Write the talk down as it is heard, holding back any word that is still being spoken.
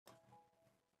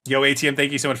Yo, ATM,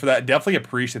 thank you so much for that. Definitely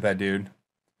appreciate that, dude.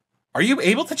 Are you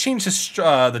able to change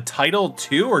the title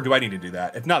too, or do I need to do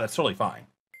that? If not, that's totally fine.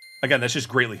 Again, that's just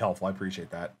greatly helpful. I appreciate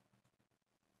that.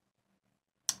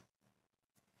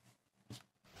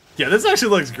 Yeah, this actually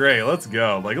looks great. Let's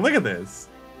go. Like, look at this.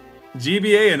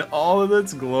 GBA in all of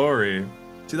its glory.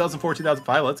 2004,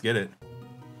 2005, let's get it.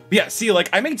 But yeah, see, like,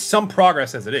 I made some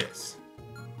progress as it is.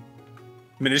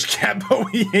 Minish cap,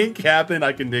 but we ain't capping.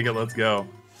 I can dig it. Let's go.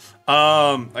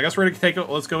 I guess we're gonna take it.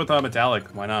 Let's go with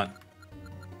metallic. Why not?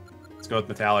 Let's go with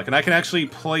metallic. And I can actually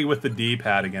play with the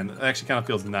D-pad again. It actually kind of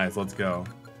feels nice. Let's go.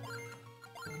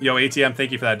 Yo, ATM,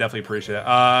 thank you for that. Definitely appreciate it.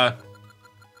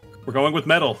 We're going with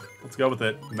metal. Let's go with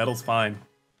it. Metal's fine.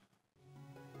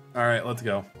 All right, let's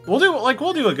go. We'll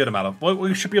do a good amount of.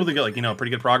 We should be able to get, like, you know,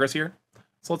 pretty good progress here.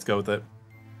 So let's go with it.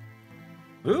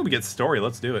 Ooh, we get story.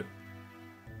 Let's do it.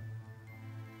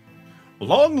 A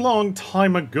long, long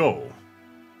time ago.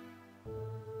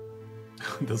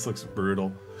 This looks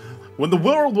brutal. When the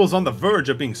world was on the verge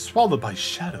of being swallowed by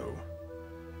shadow.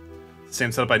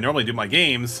 Same setup I normally do in my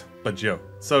games, but Joe,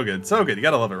 so good, so good. You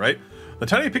gotta love it, right? The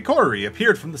tiny Picori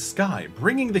appeared from the sky,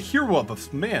 bringing the hero of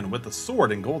a man with a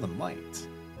sword and golden light.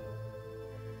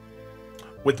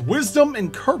 With wisdom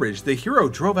and courage, the hero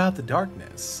drove out the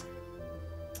darkness.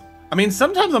 I mean,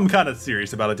 sometimes I'm kind of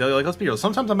serious about it. Like, let's be real.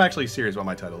 Sometimes I'm actually serious about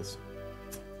my titles.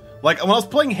 Like, when I was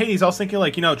playing Hades, I was thinking,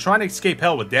 like, you know, trying to escape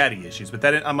hell with daddy issues, but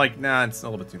then I'm like, nah, it's a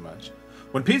little bit too much.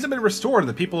 When peace had been restored and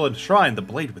the people enshrined the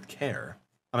blade with care.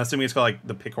 I'm assuming it's called, like,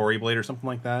 the Picori blade or something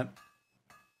like that.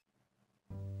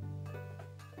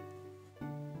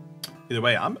 Either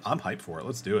way, I'm hyped for it.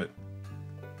 Let's do it.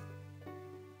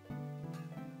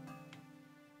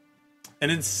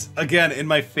 And it's, again, in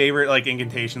my favorite, like,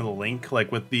 incantation of the Link,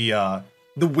 like, with the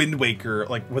Wind Waker,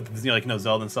 like, with, you know, like, no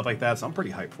Zelda and stuff like that, so I'm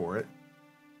pretty hyped for it.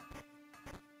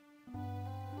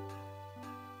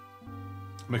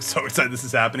 I'm so excited this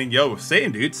is happening. Yo,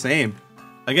 same, dude, same.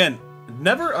 Again,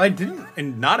 I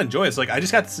didn't not enjoy it. So, like, I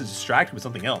just got distracted with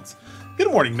something else. Good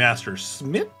morning, Master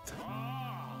Smith.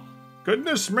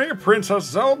 Goodness me, Princess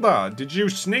Zelda. Did you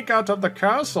sneak out of the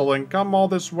castle and come all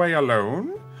this way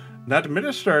alone? That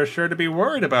minister is sure to be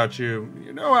worried about you.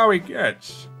 You know how he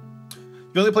gets.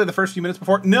 You only played the first few minutes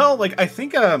before? No, like, I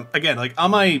think, again, like,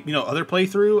 on my, you know, other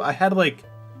playthrough, I had, like,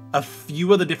 a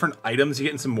few of the different items to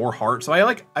get in some more heart. So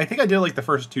I think I did, like, the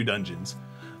first 2 dungeons.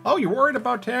 Oh, you're worried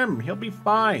about him. He'll be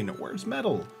fine. Where's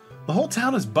Metal? The whole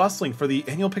town is bustling for the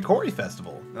annual Picori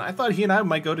Festival, and I thought he and I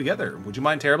might go together. Would you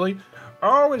mind terribly?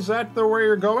 Oh, is that the way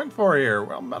you're going for here?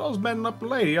 Well, Metal's been up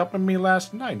late. He helped me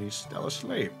last night. He's still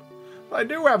asleep. But I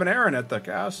do have an errand at the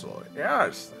castle.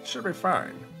 Yes, that should be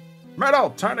fine.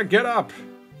 Metal, time to get up.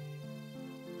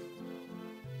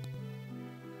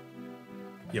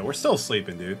 Yo, we're still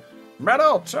sleeping, dude.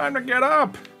 Metal, time to get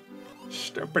up.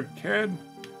 Stupid kid.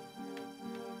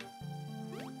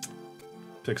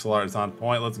 Pixel art is on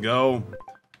point. Let's go.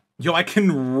 Yo, I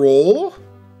can roll?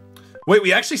 Wait,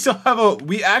 we actually still have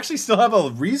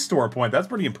a restore point. That's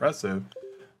pretty impressive.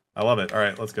 I love it. All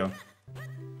right, let's go.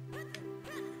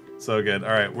 So good. All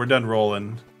right, we're done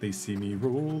rolling. They see me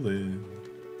rolling.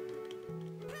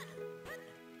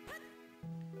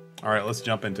 All right, let's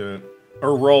jump into it.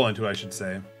 Or roll into it, I should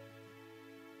say.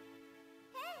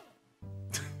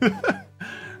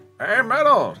 Hey,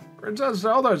 Metal! Princess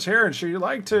Zelda's here and she'd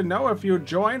like to know if you'd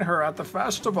join her at the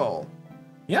festival.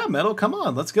 Yeah, Metal, come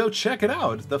on, let's go check it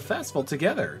out. The festival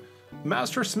together.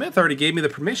 Master Smith already gave me the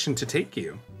permission to take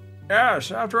you.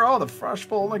 Yes, after all, the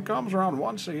festival only comes around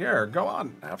once a year. Go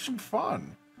on, have some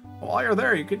fun. While you're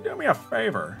there, you can do me a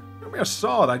favor. Do me a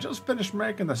solid. I just finished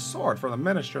making the sword for the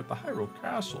minister at the Hyrule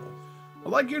Castle. I'd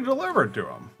like you to deliver it to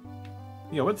him.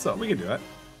 Yo, what's up? We can do that.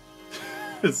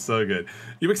 It's so good.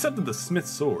 You accepted the Smith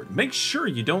sword. Make sure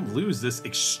you don't lose this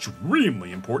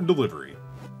extremely important delivery.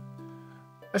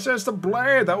 This is the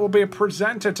blade that will be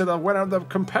presented to the winner of the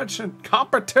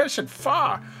competition.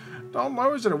 Fa! Don't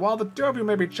lose it. While the 2 of you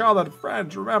may be childhood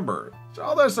friends, remember,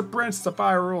 Zelda's the princess of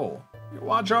Hyrule. You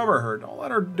watch over her. Don't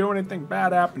let her do anything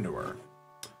bad happen to her.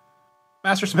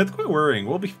 Master Smith, quit worrying.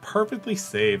 We'll be perfectly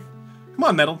safe. Come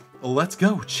on, Metal. Let's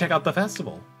go check out the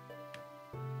festival.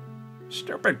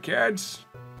 Stupid kids.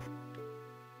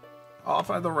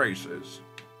 Off at the races.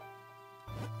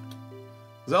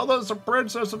 Zelda's the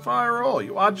princess of Hyrule.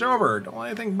 You watch over her. Don't let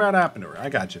anything bad happen to her. I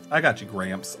got you. I got you,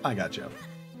 Gramps. I got you.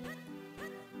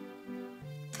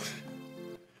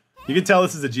 You can tell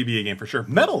this is a GBA game for sure.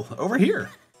 Metal, over here.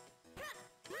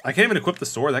 I can't even equip the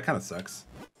sword. That kind of sucks.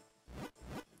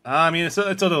 I mean, it's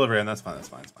a delivery, and that's fine. That's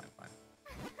fine. It's fine. Fine.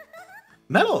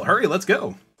 Metal, hurry, let's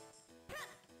go.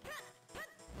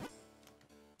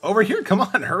 Over here, come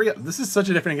on, hurry up. This is such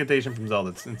a different incantation from Zelda,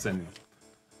 it's insane.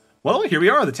 Well, here we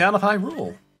are, the town of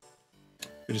Hyrule.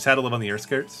 We just had to live on the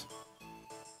outskirts.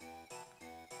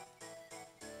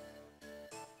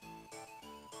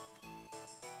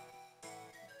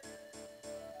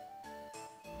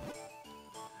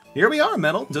 Here we are,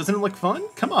 Metal. Doesn't it look fun?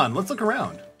 Come on, let's look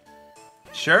around.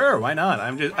 Sure, why not?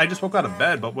 I just woke out of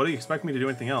bed, but what do you expect me to do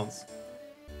anything else?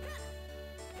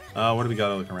 What do we got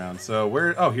to look around? So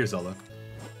where? Oh, here's Zelda.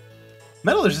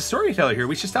 Metal, there's a storyteller here.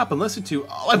 We should stop and listen to.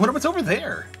 Oh, I wonder what's over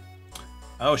there.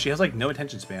 Oh, she has like no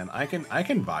attention span. I can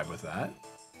vibe with that.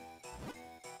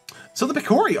 So the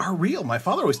Picori are real. My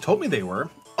father always told me they were.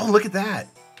 Oh, look at that.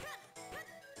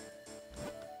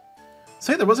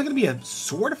 Say, there wasn't going to be a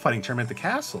sword fighting tournament at the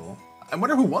castle. I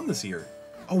wonder who won this year.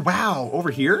 Oh, wow.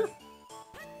 Over here?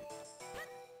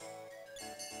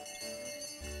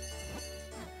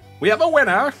 We have a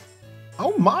winner.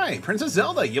 Oh my, Princess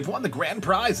Zelda, you've won the grand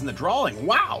prize in the drawing.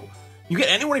 Wow. You get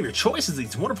any one of your choices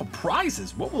these wonderful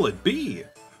prizes. What will it be?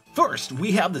 First,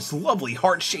 we have this lovely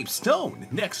heart-shaped stone.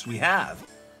 Next, we have,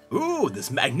 ooh, this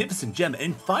magnificent gem.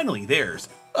 And finally, there's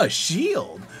a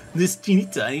shield. This teeny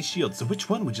tiny shield. So which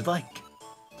one would you like?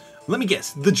 Let me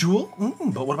guess, the jewel?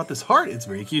 But what about this heart? It's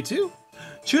very cute too.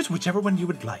 Choose whichever one you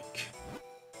would like.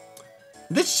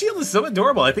 This shield is so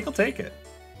adorable, I think I'll take it.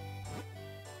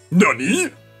 Nani?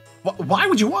 Why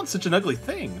would you want such an ugly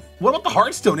thing? What about the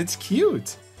heartstone? It's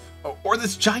cute. Or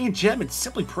this giant gem, it's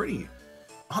simply pretty.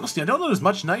 Honestly, I don't know there's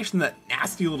much nicer than that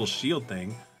nasty little shield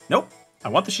thing. Nope, I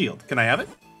want the shield. Can I have it?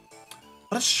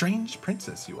 What a strange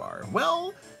princess you are.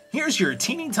 Well, here's your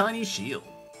teeny tiny shield.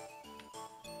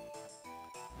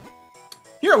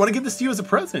 Here, I want to give this to you as a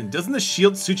present. Doesn't the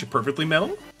shield suit you perfectly,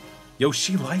 Metal? Yo,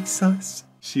 she likes us.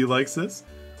 She likes us.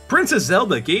 Princess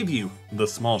Zelda gave you the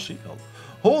small shield.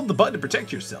 Hold the button to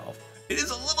protect yourself. It is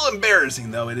a little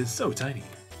embarrassing, though. It is so tiny.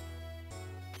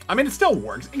 I mean, it still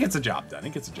works. It gets the job done.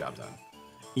 It gets the job done.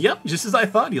 Yep, just as I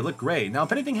thought. You look great. Now,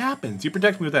 if anything happens, you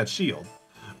protect me with that shield.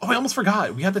 Oh, I almost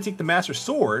forgot. We have to take the Master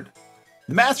Sword,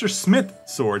 the Master Smith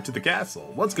Sword, to the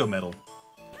castle. Let's go, Metal.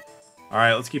 All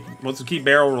right, let's keep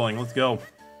barrel rolling. Let's go.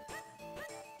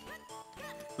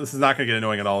 This is not gonna get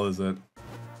annoying at all, is it?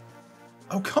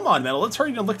 Oh, come on, Metal. Let's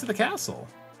hurry and look to the castle.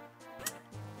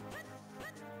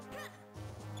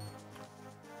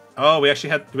 Oh, we had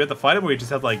to fight him. Or we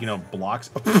just had, like, you know, blocks.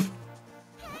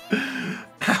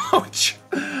 Ouch!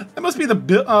 That must be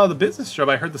the business job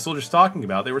I heard the soldiers talking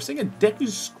about. They were saying a Deku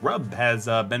Scrub has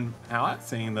been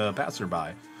harassing the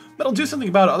passerby. Metal, do something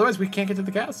about it. Otherwise, we can't get to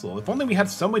the castle. If only we had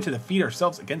some way to defeat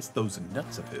ourselves against those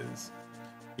nuts of his.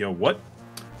 Yo, what?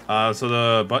 So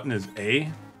the button is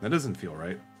A. That doesn't feel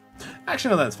right.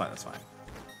 Actually, no, that's fine. That's fine.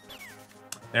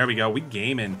 There we go. We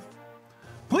gaming.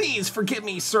 Please forgive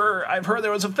me, sir. I've heard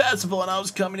there was a festival and I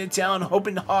was coming to town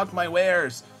hoping to hawk my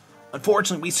wares.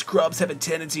 Unfortunately, we scrubs have a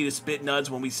tendency to spit nuts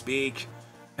when we speak.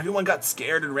 Everyone got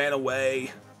scared and ran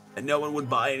away, and no one would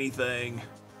buy anything.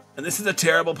 And this is a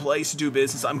terrible place to do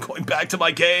business. I'm going back to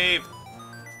my cave.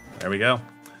 There we go.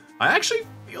 I actually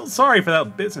feel sorry for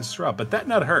that business scrub, but that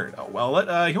nut hurt. Oh,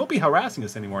 well, he won't be harassing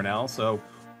us anymore now, so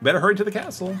better hurry to the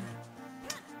castle.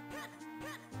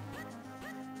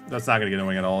 That's not going to get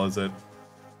annoying at all, is it?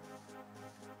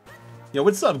 Yo,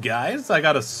 what's up, guys? I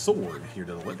got a sword here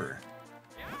to deliver.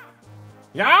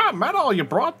 Yeah, Metal, you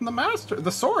brought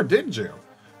the sword, didn't you?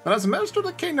 And as Master of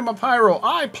the Kingdom of Hyrule,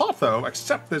 I, Potho,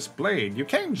 accept this blade. You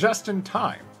came just in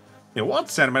time. The award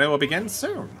ceremony will begin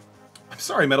soon. I'm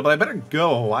sorry, Metal, but I better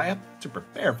go. I have to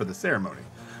prepare for the ceremony.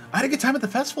 I had a good time at the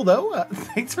festival, though.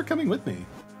 Thanks for coming with me.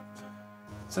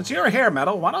 Since you're here,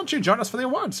 Metal, why don't you join us for the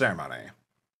award ceremony?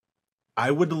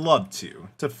 I would love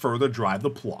to further drive the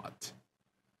plot.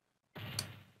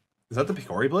 Is that the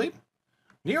Picori blade?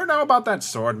 Do you know about that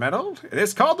sword, Metal? It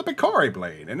is called the Picori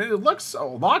blade, and it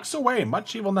locks away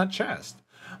much evil in that chest.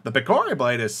 The Picori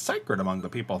blade is sacred among the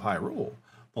people of Hyrule.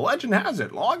 The legend has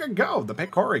it, long ago, the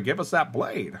Picori gave us that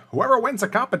blade. Whoever wins the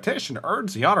competition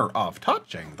earns the honor of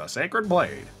touching the sacred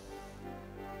blade.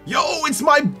 Yo, it's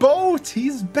my boat!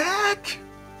 He's back!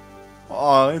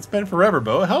 Aw, it's been forever,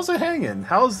 Bo. How's it hanging?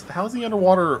 How's the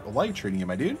underwater life treating you,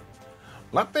 my dude?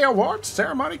 Let the awards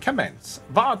ceremony commence.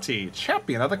 Vati,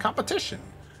 champion of the competition.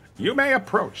 You may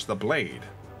approach the blade.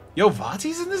 Yo,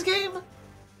 Vati's in this game?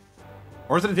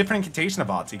 Or is it a different incantation of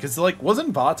Vati? Because, like,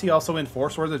 wasn't Vati also in Four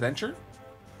Swords Adventure?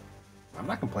 I'm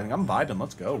not complaining. I'm vibing.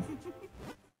 Let's go.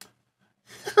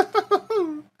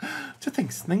 To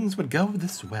think things would go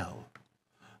this well.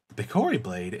 The Picori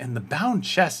blade and the bound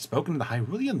chest spoken in the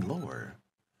Hyrulean lore.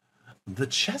 The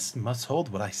chest must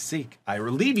hold what I seek. I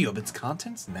relieve you of its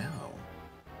contents now.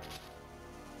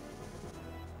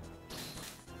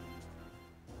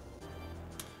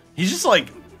 He's just like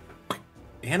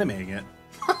animating it.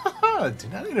 Do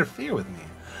not interfere with me.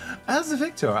 As the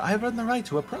victor, I have earned the right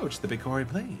to approach the Bikori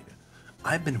blade.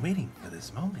 I've been waiting for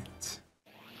this moment.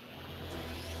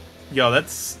 Yo,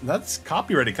 that's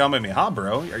copyrighted coming at me, huh,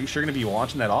 bro? Are you sure gonna be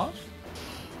launching that off?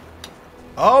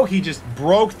 Oh, he just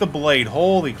broke the blade.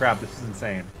 Holy crap, this is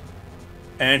insane.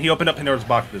 And he opened up Pandora's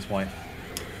box at this point.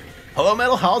 Hello,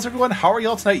 Metal. How's everyone? How are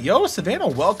y'all tonight? Yo, Savannah,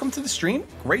 welcome to the stream.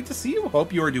 Great to see you.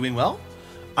 Hope you are doing well.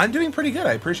 I'm doing pretty good.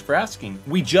 I appreciate you for asking.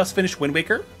 We just finished Wind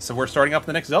Waker, so we're starting off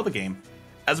the next Zelda game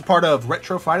as a part of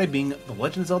Retro Friday being the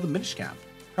Legend of Zelda Minish Cap.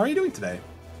 How are you doing today?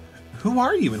 Who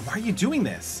are you and why are you doing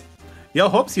this? Yo,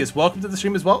 Hopesius, welcome to the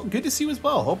stream as well. Good to see you as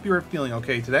well. Hope you're feeling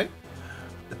okay today.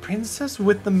 The princess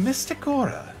with the mystic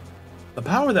aura. The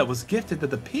power that was gifted to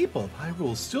the people of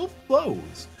Hyrule still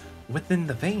flows within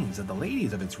the veins of the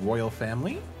ladies of its royal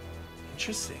family.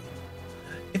 Interesting.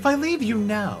 If I leave you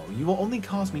now, you will only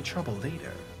cause me trouble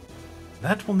later.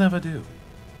 That will never do.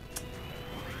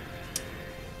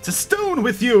 To stone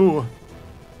with you!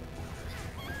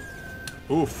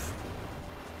 Oof.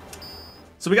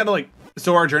 So we gotta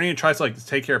so our journey and tries to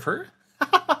take care of her?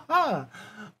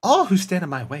 All who stand in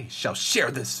my way shall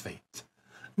share this fate.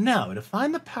 Now to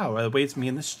find the power that awaits me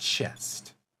in this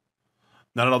chest.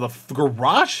 Not at all, the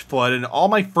garage flooded and all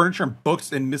my furniture and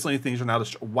books and miscellaneous things are now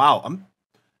destroyed. Wow,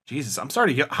 Jesus, I'm sorry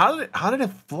to hear. How did it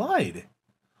flood?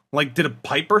 Did a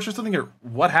pipe burst or something? Or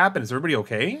what happened? Is everybody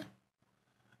okay?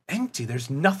 Empty. There's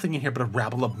nothing in here but a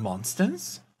rabble of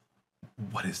monsters.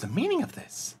 What is the meaning of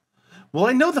this? Well,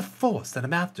 I know the force that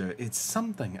I'm after. It's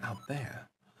something out there.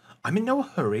 I'm in no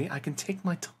hurry. I can take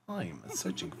my time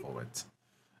searching for it.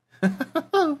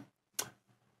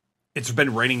 It's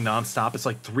been raining nonstop. It's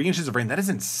 3 inches of rain. That is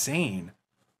insane.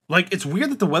 It's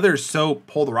weird that the weather is so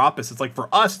polar opposite. It's for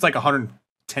us, it's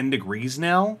 110 degrees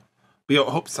now. But yo,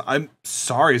 hope so. I'm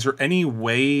sorry. Is there any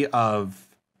way of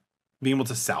being able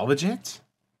to salvage it?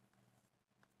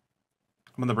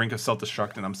 I'm on the brink of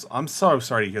self-destruct, and I'm so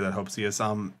sorry to hear that, Hopesius.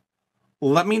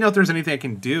 Let me know if there's anything I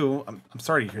can do. I'm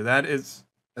sorry to hear that. Is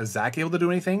Zach able to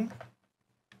do anything?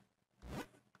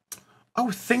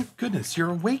 Oh, thank goodness, you're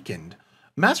awakened.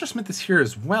 Master Smith is here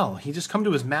as well. He just come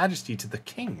to his majesty to the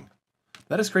king.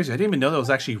 That is crazy. I didn't even know that it was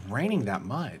actually raining that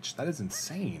much. That is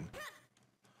insane.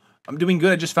 I'm doing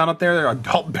good. I just found out there are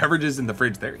adult beverages in the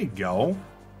fridge. There you go.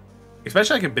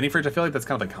 Especially a mini fridge. I feel like that's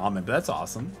kind of common, but that's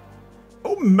awesome.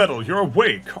 Oh, Metal, you're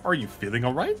awake. Are you feeling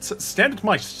all right? Stand at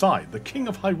my side. The King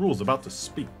of Hyrule is about to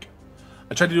speak.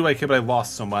 I tried to do what I could, but I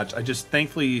lost so much.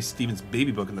 Thankfully, Steven's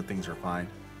baby book and the things are fine.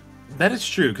 That is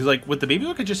true, because with the baby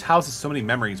book, it just houses so many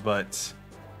memories, but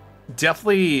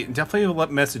definitely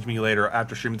message me later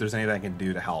after stream if there's anything I can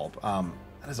do to help.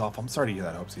 That is awful. I'm sorry to hear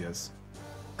that, Hopesius.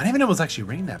 I didn't even know it was actually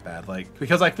raining that bad,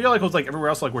 because I feel like it was everywhere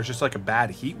else, where it's just a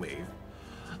bad heat wave.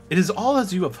 It is all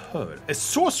as you have heard. A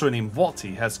sorcerer named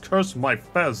Vati has cursed my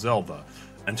fair Zelda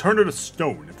and turned her to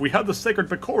stone. If we had the sacred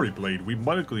Bikori blade, we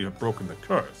might likely have broken the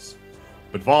curse.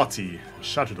 But Vati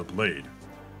shattered the blade.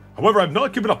 However, I've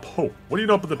not given up hope. What do you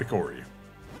know about the Bikori?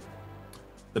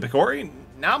 The Bikori?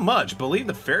 Not much. Believe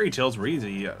the fairy tales were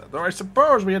easy, though I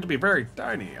suppose we had to be very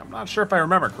tiny. I'm not sure if I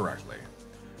remember correctly.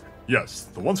 Yes,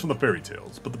 the ones from the fairy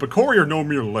tales, but the Bikori are no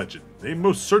mere legend. They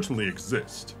most certainly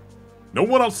exist. No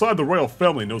one outside the royal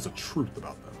family knows the truth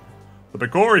about them. The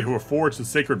Bikori who have forged the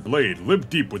sacred blade live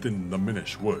deep within the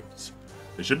Minish woods.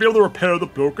 They should be able to repair the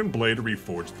broken blade and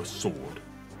reforge the sword.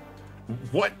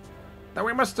 What? Then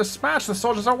we must dispatch the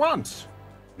soldiers at once.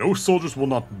 No soldiers will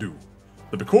not do.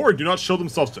 The Bikori do not show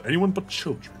themselves to anyone but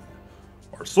children.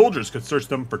 Our soldiers could search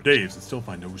them for days and still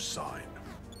find no sign.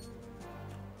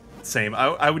 Same.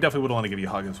 I would definitely want to give you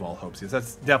a hug as well, Hopesius.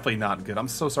 That's definitely not good. I'm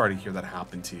so sorry to hear that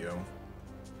happened to you.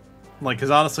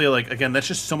 Because honestly, again, that's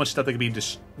just so much stuff that could be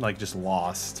just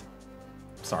lost.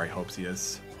 Sorry,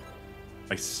 Hopesius.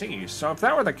 I see. So if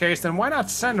that were the case, then why not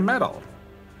send Metal?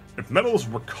 If Metal is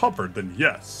recovered, then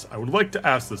yes. I would like to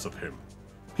ask this of him.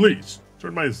 Please,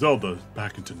 turn my Zelda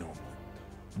back into normal.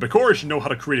 The Bikori should know how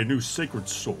to create a new sacred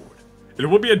sword. It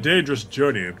will be a dangerous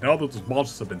journey now that those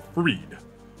monsters have been freed.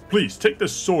 Please, take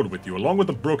this sword with you, along with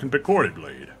the broken Bikori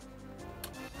blade.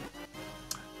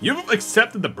 You've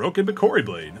accepted the broken Bikori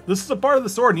blade. This is a part of the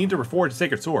sword. You need to reforge a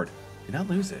sacred sword. Do not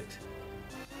lose it.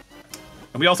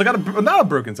 And we also got not a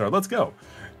broken sword. Let's go.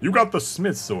 You got the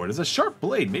smith's sword. It's a sharp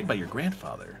blade made by your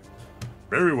grandfather.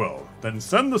 Very well. Then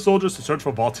send the soldiers to search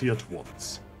for Vati at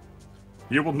once.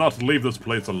 He will not leave this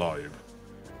place alive.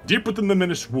 Deep within the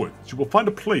Minish woods, you will find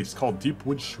a place called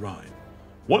Deepwood Shrine.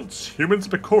 Once, humans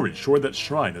and Bikori shored that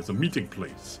shrine as a meeting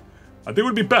place. I think it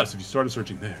would be best if you started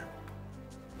searching there.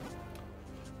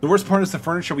 The worst part is the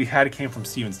furniture we had came from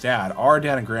Steven's dad, our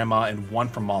dad and grandma, and one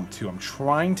from mom too. I'm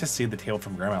trying to save the table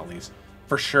from grandma at least.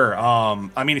 For sure.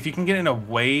 I mean, if you can get it in a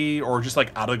way or just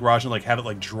like out of the garage and like have it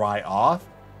like dry off,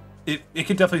 it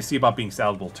could definitely see about being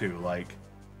salvageable too. Like,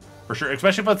 for sure.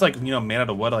 Especially if it's like, you know, made out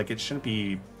of wood, like it shouldn't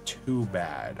be too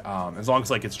bad. As long as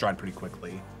like it's dried pretty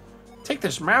quickly. Take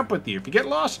this map with you. If you get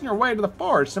lost on your way to the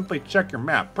forest, simply check your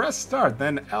map. Press start,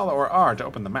 then L or R to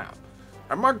open the map.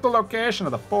 I marked the location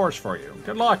of the forest for you.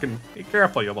 Good luck and be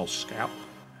careful, you little scamp.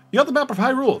 You have the map of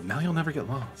Hyrule. Now you'll never get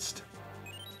lost.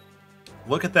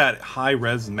 Look at that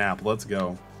high-res map. Let's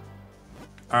go.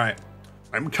 Alright.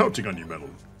 I'm counting on you, Metal.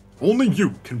 Only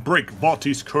you can break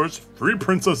Vaati's curse, free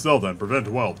Princess Zelda, and prevent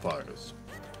wildfires.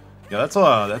 Yeah, that's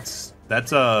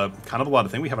kind of a lot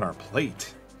of things we have on our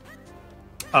plate.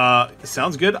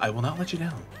 Sounds good. I will not let you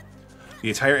down. The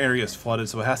entire area is flooded,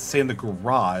 so it has to stay in the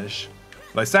garage.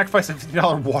 But I sacrificed a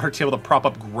 $50 water table to prop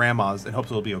up Grandma's and hope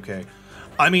it'll be okay.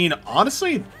 I mean,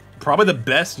 honestly, probably the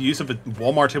best use of a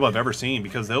Walmart table I've ever seen,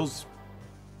 because those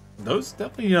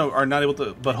definitely, you know, are not able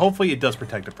to, but hopefully it does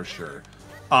protect it for sure.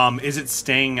 Is it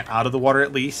staying out of the water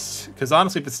at least? Because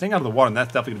honestly, if it's staying out of the water, then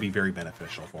that's definitely going to be very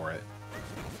beneficial for it.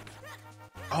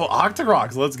 Oh,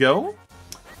 Octoroks, let's go.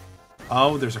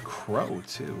 Oh, there's a crow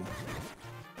too.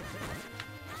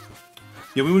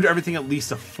 Yeah, we moved everything at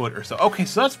least a foot or so. Okay,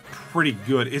 so that's pretty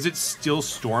good. Is it still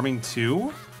storming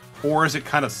too? Or is it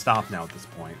kind of stopped now at this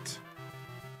point?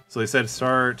 So they said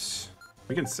start.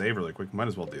 We can save really quick. Might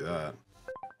as well do that.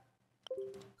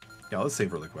 Yeah, let's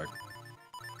save really quick.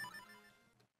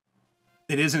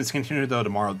 It isn't. It's continuing though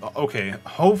tomorrow. Okay.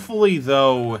 Hopefully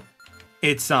though,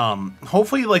 it's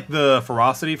hopefully like the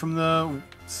ferocity from the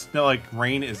snow, like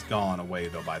rain is gone away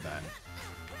though by then.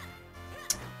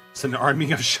 So an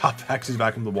army of shockbacks is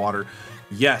back in the water.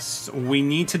 Yes, we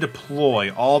need to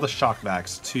deploy all the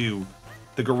shockbacks to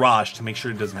the garage to make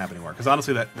sure it doesn't happen anymore. Because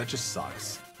honestly, that just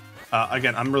sucks.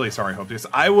 Again, I'm really sorry, Hope.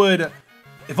 I would,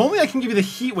 if only I can give you the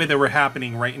heat wave that we're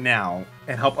happening right now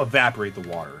and help evaporate the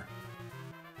water.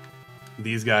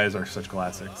 These guys are such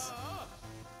classics.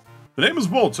 The name is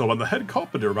Walto. I'm the head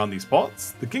carpenter around these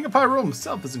parts. The King of Hyrule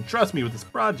himself has entrusted me with this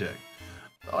project.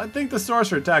 Well, I think the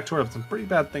sorcerer attacked toward some pretty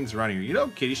bad things around here. You know,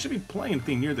 kid, you should be playing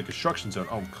anything near the construction zone.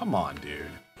 Oh, come on, dude.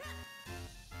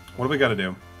 What do we gotta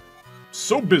do?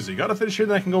 So busy. Gotta finish here,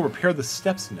 then I can go repair the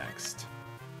steps next.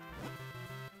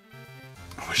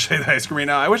 I wish I had ice cream right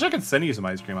now. I wish I could send you some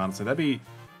ice cream, honestly. That'd be...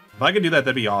 If I could do that,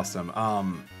 that'd be awesome.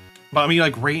 But I mean,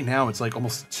 like, right now, it's like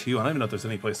almost 2. I don't even know if there's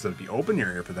any places that'd be open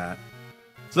near here for that.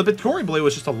 So the Bitcoin blade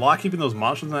was just a lock keeping those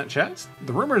monsters in that chest?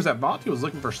 The rumor is that Vaati was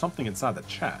looking for something inside the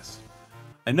chest.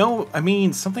 I know, I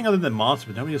mean, something other than monster,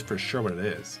 but nobody knows for sure what it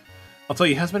is. I'll tell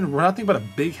you, it has been nothing but a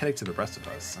big headache to the rest of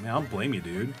us. I mean, I don't blame you,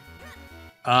 dude. We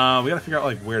gotta figure out,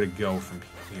 like, where to go from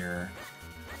here.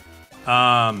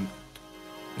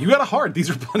 You got a heart.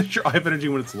 These replenish your eye of energy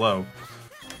when it's low.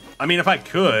 I mean, if I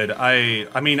could,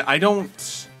 I mean, I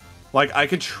don't... Like, I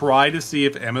could try to see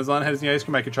if Amazon has any ice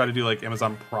cream. I could try to do, like,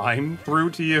 Amazon Prime through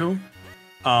to you.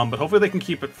 But hopefully they can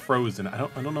keep it frozen. I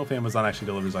don't know if Amazon actually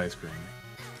delivers ice cream.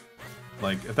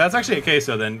 Like, if that's actually a case,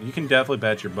 though, then you can definitely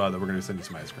bet your butt that we're going to send you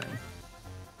some ice cream.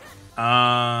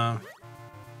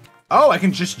 Oh, I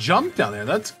can just jump down there.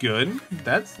 That's good.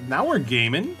 Now we're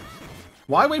gaming.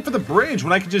 Why wait for the bridge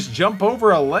when I can just jump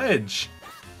over a ledge?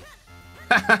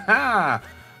 Ha ha ha!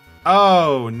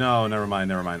 Oh, no, never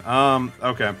mind.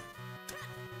 Okay.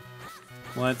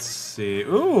 Let's see.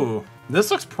 Ooh,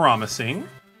 this looks promising.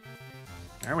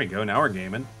 There we go, now we're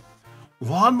gaming.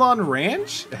 Lon Lon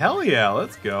Ranch? Hell yeah,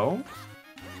 let's go.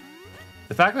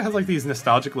 The fact that it has like these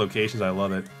nostalgic locations, I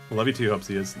love it. Love you too,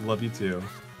 Hopsius. Love you too.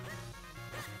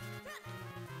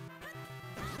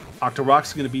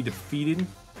 Octorok's gonna be defeated.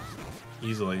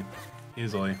 Easily.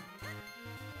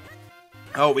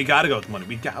 Oh, we gotta go with the money.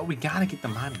 We gotta get the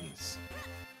monies.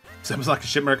 So it was like a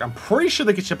shipment. I'm pretty sure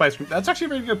they can ship ice cream. That's actually a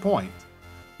very good point.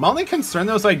 My only concern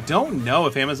though is I don't know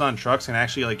if Amazon trucks can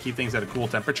actually like keep things at a cool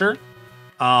temperature.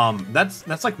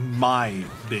 That's like my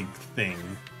big thing,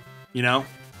 you know?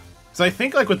 So I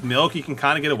think like with milk you can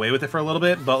kind of get away with it for a little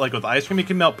bit, but like with ice cream it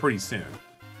can melt pretty soon.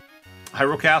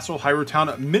 Hyrule Castle, Hyrule Town,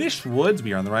 Minish Woods,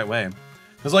 we are on the right way.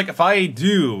 Because like if I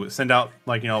do send out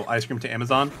like, you know, ice cream to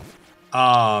Amazon,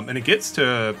 and it gets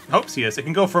to Hopsius, it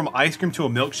can go from ice cream to a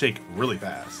milkshake really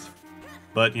fast.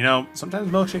 But you know,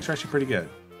 sometimes milkshakes are actually pretty good.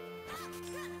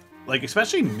 Like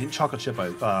especially mint chocolate chip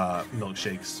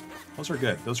milkshakes. Those are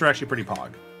good. Those are actually pretty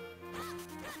pog.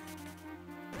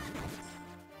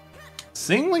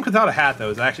 Seeing Link without a hat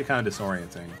though is actually kind of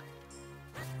disorienting.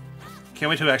 Can't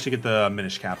wait to actually get the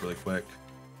Minish cap really quick.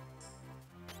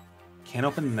 Can't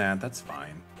open that, that's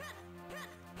fine.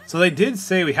 So they did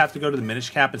say we have to go to the Minish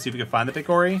cap and see if we can find the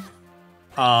Picori.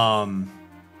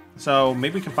 So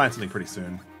maybe we can find something pretty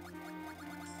soon.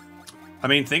 I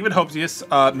mean, think of it, Hopesius.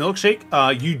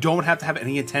 Milkshake, you don't have to have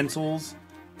any utensils.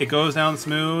 It goes down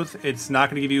smooth. It's not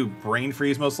going to give you brain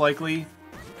freeze, most likely.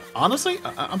 Honestly,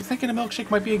 I'm thinking a milkshake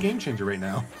might be a game changer right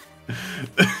now.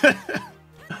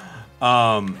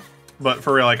 But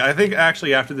for real, like, I think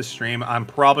actually after this stream, I'm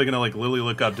probably going to, like, literally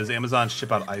look up, does Amazon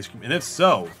ship out ice cream? And if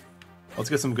so, let's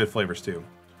get some good flavors, too.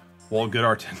 Well, good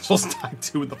utensils tied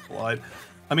to in the blood.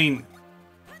 I mean,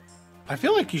 I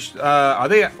feel like you should, are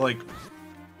they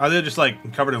just,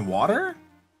 like, covered in water?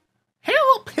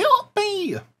 Help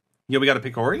me! Yeah, we got a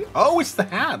Picori. Oh, it's the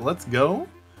hat. Let's go.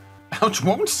 Ouch,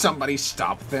 won't somebody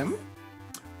stop them?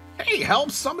 Hey,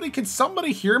 help, somebody, can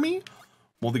somebody hear me?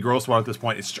 Well, the gross water at this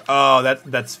point is... Oh,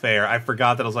 that's fair. I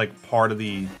forgot that it was, like, part of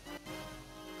the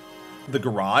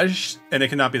garage, and it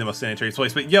cannot be the most sanitary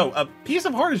place. But, yo, a piece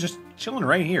of heart is just chilling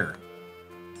right here.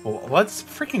 Well, let's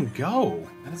freaking go.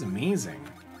 That is amazing.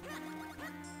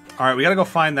 All right, we gotta go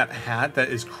find that hat that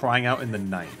is crying out in the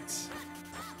night.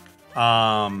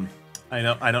 I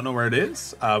don't know where it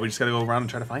is. We just gotta go around and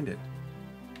try to find it.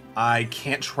 I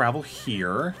can't travel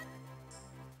here.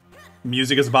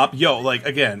 Music is a bop. Yo, like,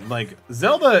 again, like,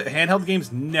 Zelda handheld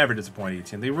games never disappoint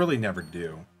 18. They really never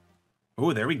do.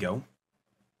 Oh, there we go.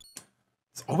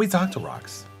 It's always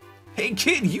Octoroks. Hey,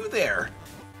 kid, you there.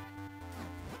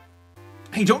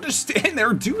 Hey, don't just stand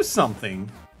there, do something.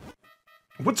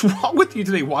 What's wrong with you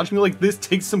today? Watching me like this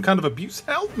takes some kind of abuse.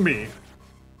 Help me.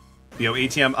 Yo,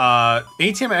 ATM,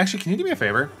 ATM, actually, can you do me a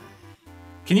favor?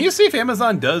 Can you see if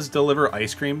Amazon does deliver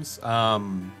ice creams?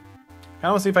 I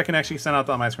want to see if I can actually send out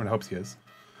the ice cream to Hopesius.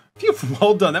 Phew,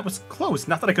 well done. That was close.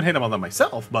 Not that I could hit him on them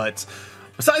myself, but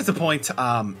besides the point,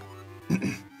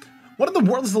 what in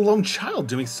the world is the lone child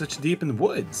doing such deep in the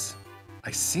woods?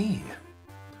 I see.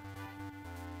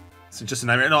 It's just a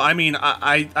nightmare. No, I mean,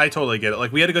 I totally get it.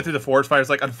 Like, we had to go through the forest fires.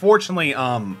 Like, unfortunately,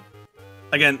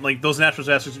 again, like, those natural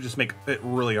disasters just make it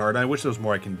really hard. I wish there was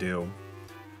more I can do.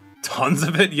 Tons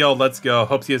of it. Yo, let's go.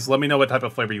 Hopesius, let me know what type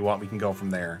of flavor you want. We can go from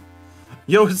there.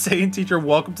 Yo, Saiyan teacher,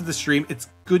 welcome to the stream. It's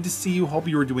good to see you. Hope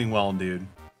you were doing well, dude.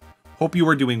 Hope you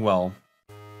were doing well.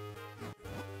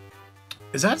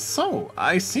 Is that so?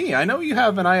 I see. I know you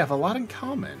have and I have a lot in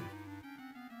common.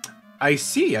 I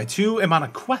see. I too am on a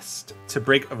quest to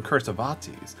break a curse of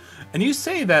Ati's. And you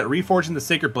say that reforging the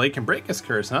sacred blade can break this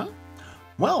curse, huh?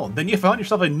 Well, then you found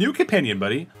yourself a new companion,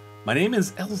 buddy. My name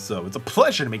is Elzo. It's a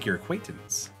pleasure to make your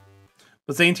acquaintance.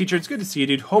 But Saiyan teacher, it's good to see you,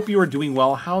 dude. Hope you are doing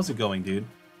well. How's it going, dude?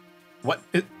 What?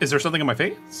 Is there something on my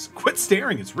face? Quit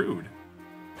staring. It's rude.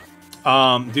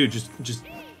 Dude,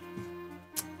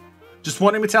 just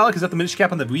wondering, Metallic, is that the Minish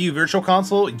cap on the Wii U Virtual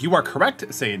Console? You are correct,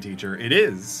 Saiyan teacher. It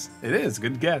is. It is.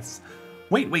 Good guess.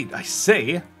 Wait, I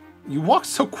say. You walk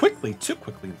so quickly. Too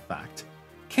quickly, in fact.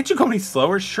 Can't you go any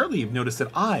slower? Surely you've noticed that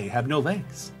I have no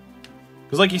legs.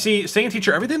 Because, like, you see, Saiyan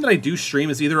teacher, everything that I do stream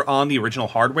is either on the original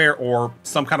hardware or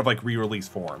some kind of, like, re-release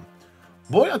form.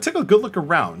 Boy, I'll take a good look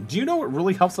around. Do you know what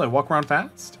really helps when I walk around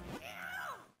fast?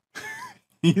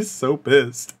 He's so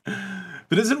pissed.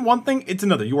 If it isn't one thing, it's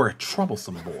another. You are a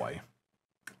troublesome boy.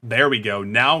 There we go.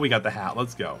 Now we got the hat.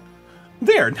 Let's go.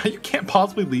 There. Now you can't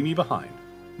possibly leave me behind.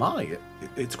 My,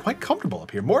 it's quite comfortable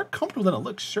up here. More comfortable than it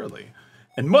looks, surely.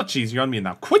 And much easier on me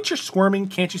now. Quit your squirming.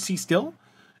 Can't you see still?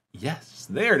 Yes,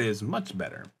 there it is. Much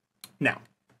better. Now,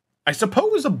 I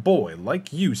suppose a boy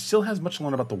like you still has much to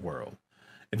learn about the world.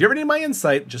 If you ever need my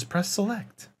insight, just press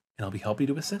select, and I'll be happy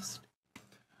to assist.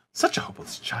 Such a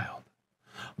hopeless child.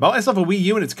 Bought myself a Wii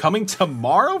U, and it's coming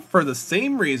tomorrow for the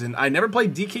same reason. I never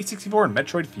played DK64 and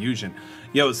Metroid Fusion.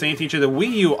 Yo, Saiyan teacher, the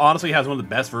Wii U honestly has one of the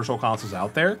best virtual consoles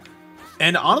out there.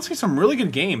 And honestly, some really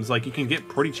good games, like, you can get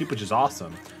pretty cheap, which is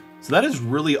awesome. So that is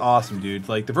really awesome, dude.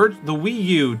 Like, the Wii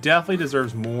U definitely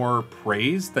deserves more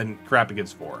praise than crap it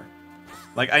gets for.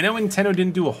 Like, I know Nintendo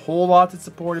didn't do a whole lot to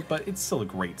support it, but it's still a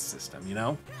great system, you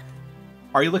know?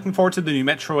 Are you looking forward to the new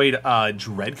Metroid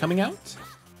Dread coming out?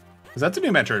 Because that's a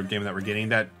new Metroid game that we're getting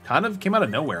that kind of came out of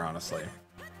nowhere, honestly.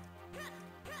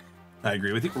 I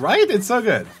agree with you. Right? It's so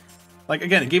good. Like,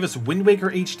 again, it gave us Wind Waker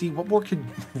HD.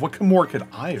 What more could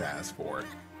I ask for?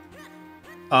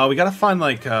 We gotta find,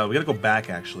 like, we gotta go back,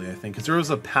 actually, I think. Because there was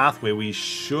a pathway we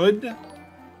should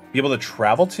be able to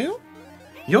travel to.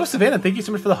 Yo, Savannah, thank you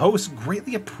so much for the host.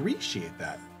 Greatly appreciate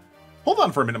that. Hold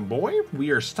on for a minute, boy. We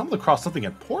are stumbled across something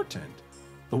important.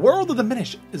 The world of the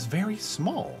Minish is very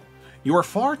small. You are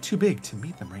far too big to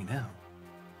meet them right now.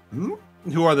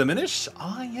 Who are the Minish?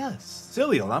 Ah, yes.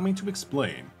 Silly, allow me to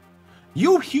explain.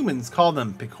 You humans call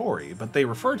them Picori, but they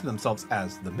refer to themselves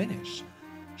as the Minish.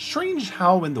 Strange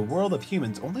how in the world of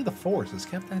humans, only the forest has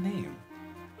kept that name.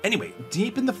 Anyway,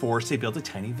 deep in the forest, they built a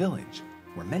tiny village,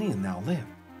 where many now live.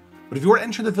 But if you were to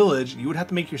enter the village, you would have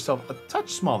to make yourself a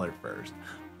touch smaller first.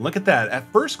 Look at that.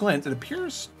 At first glance, it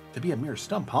appears to be a mere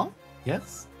stump, huh?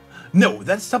 Yes? No,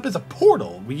 that stump is a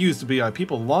portal we used to be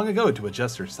people long ago to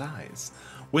adjust their size.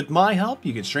 With my help,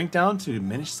 you can shrink down to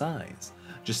Minish size.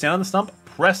 Just stand on the stump,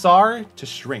 press R to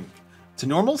shrink. To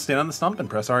normal, stand on the stump and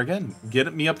press R again.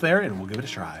 Get me up there and we'll give it a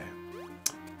try.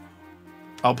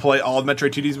 I'll play all of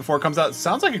Metroid 2Ds before it comes out.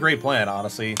 Sounds like a great plan,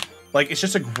 honestly. Like, it's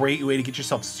just a great way to get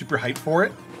yourself super hyped for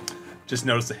it. Just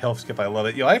notice the health skip, I love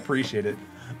it. Yo, I appreciate it.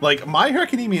 Like, My Hero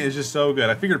Academia is just so good.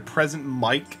 I figured Present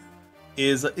Mic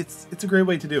is, it's a great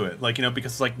way to do it. Like, you know,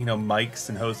 because like, you know, mics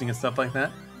and hosting and stuff like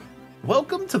that.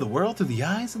 Welcome to the world through the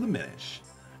eyes of the Minish.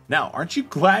 Now, aren't you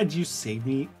glad you saved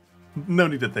me? No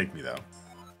need to thank me, though.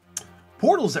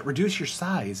 Portals that reduce your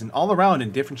size and all around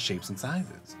in different shapes and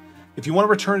sizes. If you want to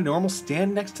return to normal,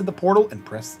 stand next to the portal and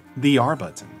press the R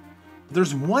button. But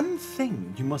there's one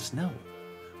thing you must know.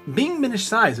 Being Minish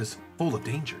size is full of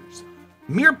dangers.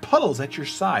 Mere puddles at your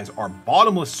size are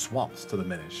bottomless swamps to the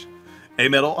Minish. Hey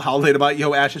Metal, how late about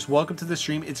yo Ashes? Welcome to the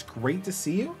stream. It's great to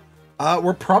see you.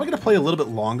 We're probably going to play a little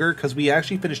bit longer because we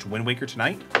actually finished Wind Waker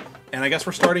tonight. And I guess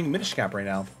we're starting Minish Cap right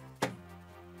now.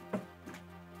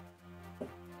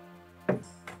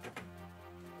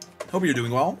 Hope you're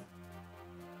doing well.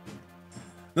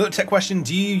 Another tech question,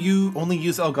 do you only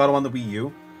use Elgato on the Wii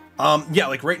U? Yeah,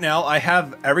 like right now, I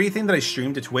have everything that I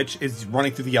stream to Twitch is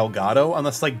running through the Elgato,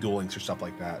 unless like Duel Links or stuff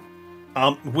like that.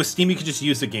 With Steam, you can just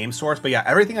use the game source, but yeah,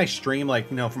 everything I stream, like,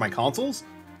 you know, for my consoles,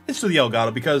 it's through the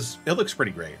Elgato because it looks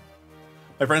pretty great.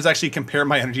 My friends actually compare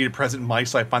my energy to Present Mic,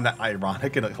 so I find that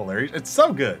ironic and hilarious. It's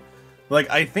so good. Like,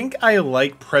 I think I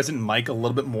like Present Mic a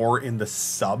little bit more in the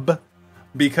sub,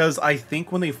 because I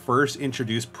think when they first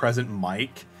introduced Present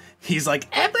Mic, he's like,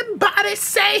 everybody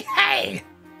say hey!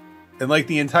 And like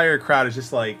the entire crowd is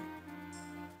just like,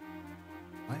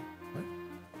 what?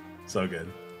 So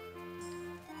good.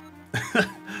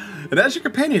 And as your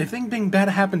companion, if anything bad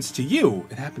happens to you,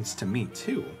 it happens to me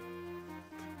too.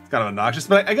 It's kind of obnoxious,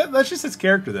 but I guess that's just his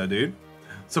character though, dude.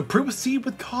 So proceed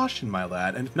with caution, my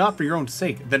lad, and if not for your own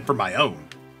sake, then for my own.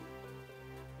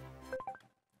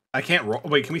 I can't roll.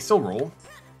 Wait, can we still roll?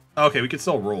 Okay, we can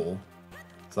still roll.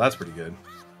 So that's pretty good.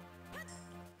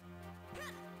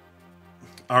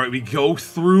 All right, we go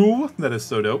through. That is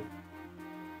so dope.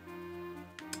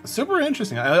 Super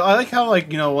interesting. I like how,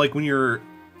 like, you know, like when you're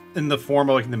in the form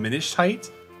of like the Minish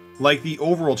height, like the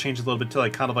overall changes a little bit to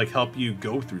like kind of like help you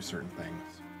go through certain things.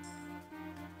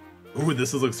 Ooh,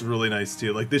 this looks really nice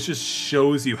too. Like this just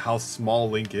shows you how small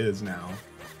Link is now.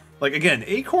 Like again,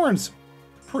 Acorn's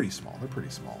pretty small. They're pretty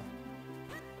small.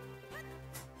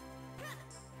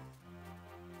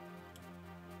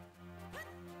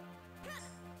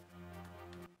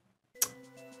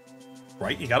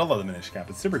 Right? You gotta love the Minish Cap.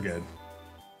 It's super good.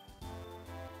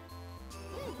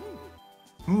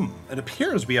 It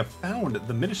appears we have found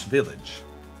the Minish village.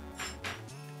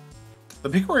 The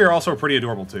Picori are also pretty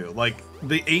adorable too. Like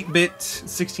the 8-bit,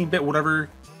 16-bit, whatever.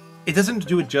 It doesn't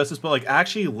do it justice, but like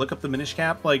actually look up the Minish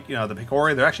Cap, like, you know, the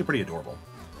Picori, they're actually pretty adorable.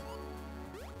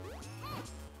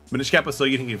 Minish Cap was so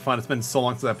unique and fun. It's been so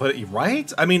long since I played it,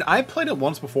 right? I mean, I played it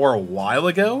once before a while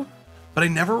ago, but I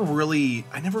never really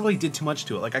did too much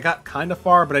to it. Like I got kind of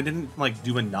far, but I didn't like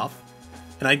do enough.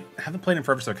 And I haven't played it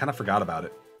forever, so I kind of forgot about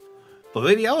it. But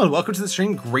Lady Ellen, welcome to the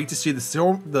stream. Great to see you.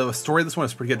 The story of this one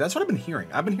is pretty good. That's what I've been hearing.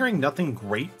 I've been hearing nothing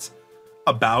great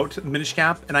about Minish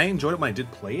Cap, and I enjoyed it when I did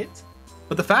play it.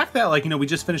 But the fact that, like, you know, we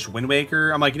just finished Wind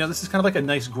Waker, I'm like, you know, this is kind of like a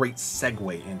nice, great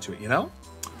segue into it, you know?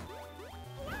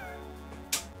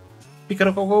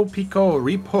 Pico, Pico,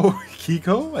 Repo,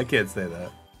 Kiko? I can't say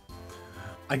that.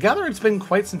 I gather it's been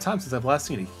quite some time since I've last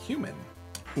seen a human.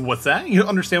 What's that? You don't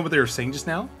understand what they were saying just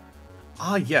now?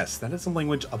 Ah, yes, that is the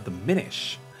language of the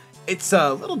Minish. It's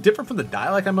a little different from the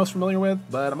dialect I'm most familiar with,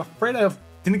 but I'm afraid I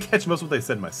didn't catch most of what they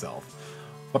said myself.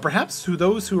 But perhaps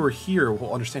those who are here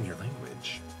will understand your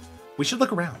language. We should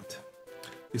look around.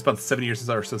 It's about 7 years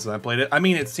since I played it. I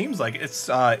mean, it seems like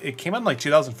it came out in like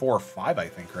 2004 or 5, I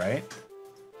think, right?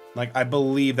 Like, I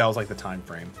believe that was like the time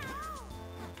frame.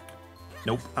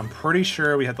 Nope, I'm pretty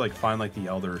sure we had to like find like the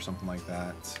Elder or something like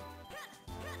that.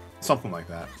 Something like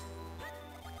that.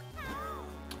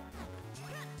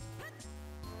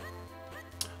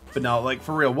 But now, like,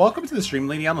 for real, welcome to the stream,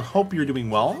 lady. I hope you're doing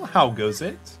well. How goes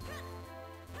it?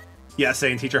 Yeah,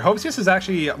 saying teacher. Hostess is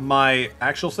actually my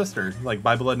actual sister, like,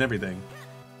 by blood and everything.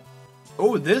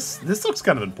 Oh, this looks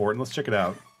kind of important. Let's check it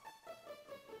out.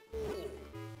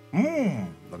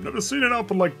 I've never seen an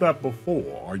outfit like that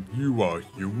before. Are you a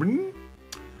human?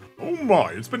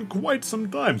 my, it's been quite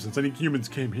some time since any humans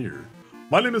came here.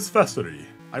 My name is Festery.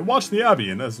 I watch the Abbey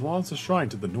and as well as the shrine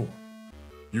to the north.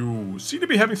 You seem to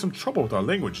be having some trouble with our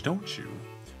language, don't you?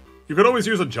 You could always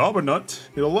use a jobber nut.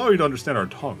 It'll allow you to understand our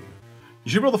tongue.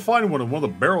 You should be able to find one in one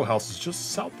of the barrel houses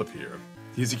just south of here.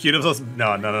 He's the cutest of us.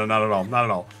 No, not at all. Not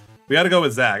at all. We gotta go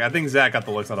with Zach. I think Zach got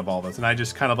the looks out of all of us, and I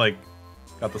just kind of like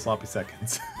got the sloppy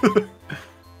seconds.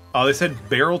 Oh, they said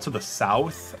barrel to the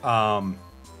south. I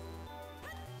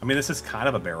mean, this is kind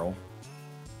of a barrel.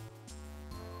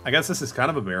 I guess this is kind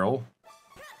of a barrel.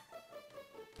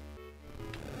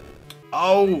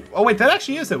 Oh, wait, that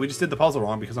actually is it. We just did the puzzle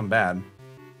wrong because I'm bad.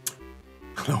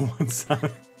 No one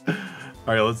side. All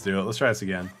right, let's do it. Let's try this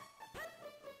again.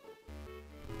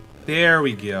 There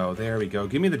we go. There we go.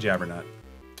 Give me the jabbernut.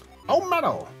 Oh,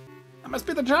 metal. That must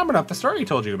be the jabbernut the story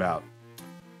told you about.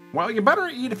 Well, you better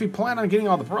eat if you plan on getting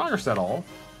all the progress at all.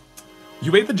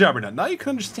 You ate the jabbernut. Now you can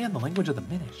understand the language of the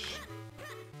Minish.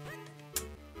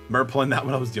 Remember playing that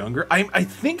when I was younger? I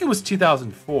think it was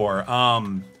 2004.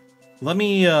 Let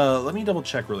me double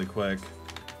check really quick.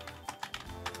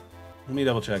 Let me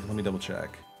double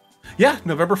check. Yeah,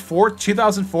 November 4th,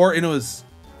 2004, and it was,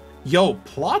 yo,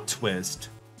 plot twist.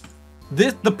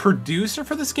 The producer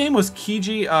for this game was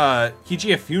Keiji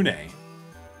Ifune,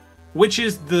 which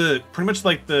is pretty much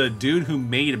like the dude who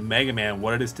made Mega Man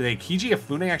what it is today. Keiji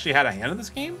Ifune actually had a hand in this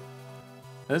game?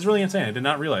 That is really insane. I did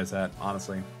not realize that,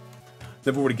 honestly.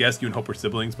 Never would have guessed you and Hope were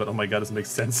siblings, but oh my god, this makes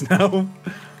sense now.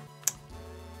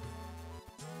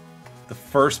 The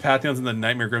first Pantheons in the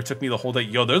Nightmare Grove took me the whole day.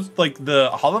 Yo, those, like, the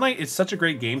Hollow Knight is such a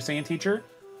great game, Saiyan Teacher,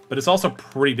 but it's also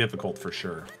pretty difficult for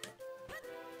sure.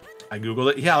 I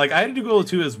Googled it. Yeah, like, I had to Google it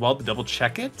too as well to double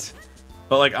check it.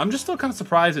 But, like, I'm just still kind of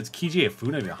surprised it's Keiji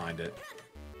Ifune behind it.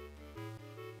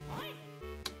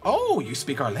 Oh, you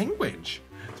speak our language.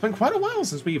 It's been quite a while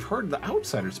since we've heard the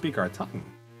outsiders speak our tongue.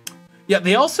 Yeah,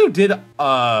 they also did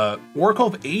Oracle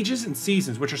of Ages and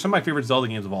Seasons, which are some of my favorite Zelda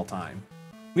games of all time.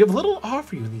 We have little to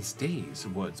offer you in these days,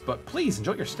 Woods, but please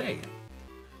enjoy your stay.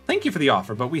 Thank you for the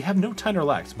offer, but we have no time to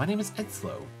relax. My name is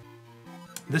Edslow.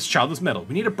 This child is metal.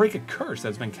 We need to break a curse that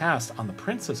has been cast on the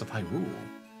Princess of Hyrule.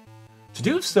 To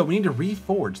do so, we need to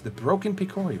reforge the broken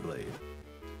Picori blade.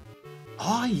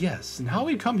 Ah, yes, and how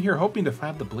we come here hoping to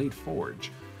have the blade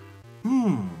forge.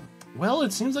 Well,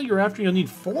 it seems like you'll need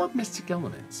 4 mystic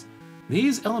elements.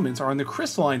 These elements are in the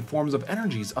crystalline forms of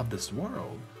energies of this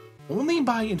world. Only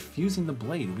by infusing the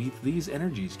blade with these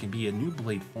energies can be a new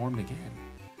blade formed again.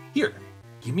 Here,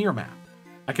 give me your map.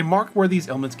 I can mark where these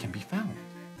elements can be found.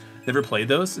 Never played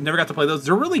those. Never got to play those.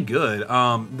 They're really good.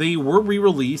 They were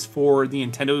re-released for the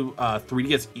Nintendo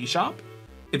 3DS eShop.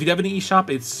 If you have an eShop,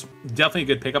 it's definitely a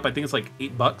good pickup. I think it's like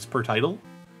 $8 per title.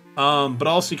 But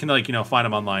also you can, like, find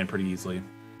them online pretty easily.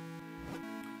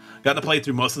 Got to play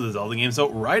through most of the Zelda games. So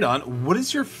right on. What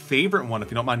is your favorite one, if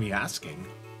you don't mind me asking?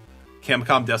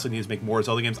 Capcom definitely needs to make more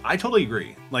Zelda games. I totally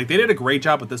agree. Like, they did a great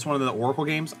job with this one in the Oracle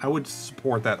games. I would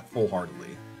support that full-heartedly.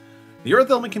 The Earth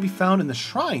element can be found in the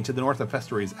shrine to the north of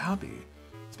Festery's Abbey.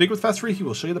 Speak with Festery, he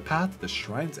will show you the path to the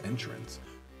shrine's entrance.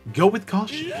 Go with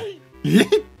caution.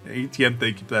 ATM,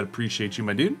 thank you for that. Appreciate you,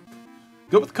 my dude.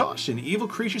 Go with caution. Evil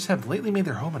creatures have lately made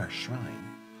their home in our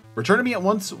shrine. Return to me at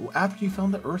once after you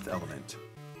found the Earth element.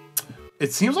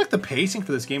 It seems like the pacing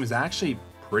for this game is actually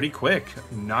pretty quick.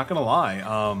 Not gonna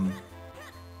lie.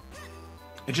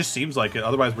 It just seems like it.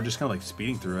 Otherwise, we're just kind of like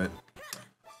speeding through it.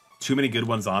 Too many good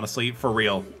ones, honestly. For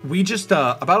real. We just,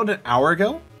 about an hour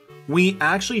ago, we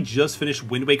actually just finished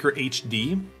Wind Waker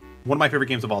HD. One of my favorite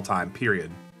games of all time,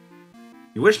 period.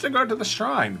 You wish to go to the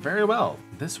shrine? Very well.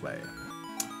 This way.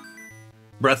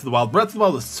 Breath of the Wild. Breath of the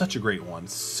Wild is such a great one.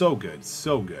 So good.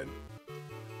 So good.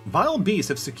 Vile beasts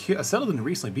have settled in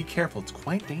recently. Be careful. It's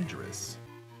quite dangerous.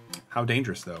 How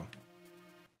dangerous, though?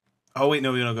 Oh, wait.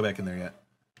 No, we don't go back in there yet.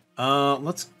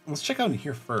 Let's check out in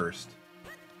here first.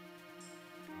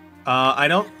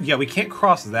 Yeah, we can't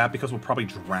cross that because we'll probably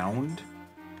drown.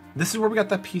 This is where we got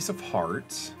that piece of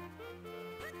heart.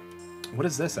 What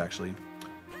is this, actually?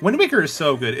 Wind Waker is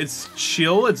so good. It's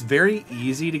chill. It's very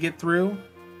easy to get through,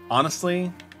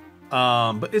 honestly.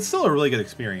 But it's still a really good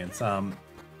experience.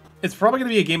 It's probably going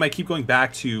to be a game I keep going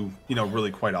back to,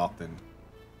 really quite often.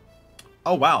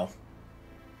 Oh, wow.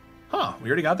 Huh, we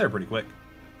already got there pretty quick.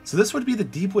 So this would be the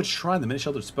Deepwood Shrine the Minish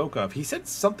Elder spoke of. He said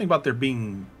something about there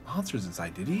being monsters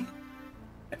inside, did he?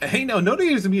 Hey, no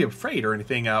need to be afraid or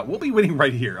anything. We'll be waiting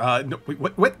right here. No, wait,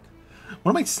 what?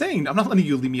 What am I saying? I'm not letting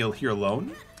you leave me here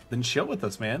alone. Then chill with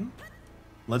us, man.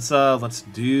 Let's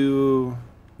do...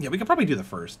 Yeah, we could probably do the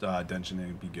first dungeon and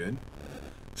it'd be good.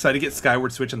 Excited to get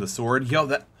Skyward Switch and the sword. Yo,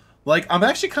 that... Like, I'm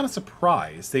actually kind of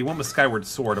surprised they went with Skyward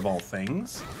Sword of all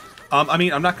things. I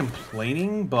mean, I'm not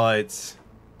complaining, but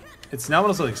it's not what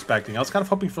I was expecting. I was kind of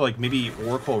hoping for like maybe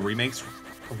Oracle remakes,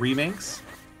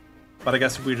 but I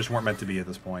guess we just weren't meant to be at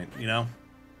this point, you know?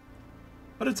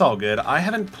 But it's all good. I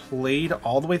haven't played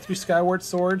all the way through Skyward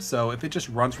Sword, so if it just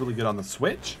runs really good on the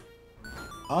Switch,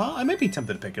 I might be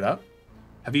tempted to pick it up.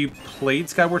 Have you played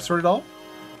Skyward Sword at all?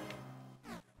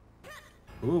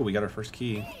 Ooh, we got our first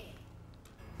key.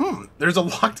 There's a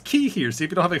locked key here. See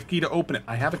if you don't have a key to open it.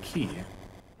 I have a key.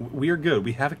 We are good.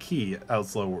 We have a key.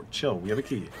 Slow. Chill. We have a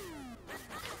key.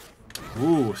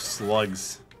 Ooh,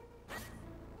 slugs.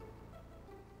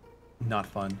 Not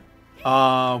fun.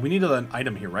 We need an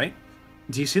item here, right?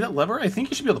 Do you see that lever? I think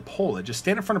you should be able to pull it. Just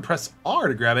stand in front and press R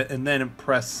to grab it, and then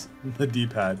press the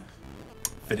D-pad.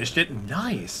 Finished it.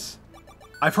 Nice.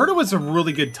 I've heard it was a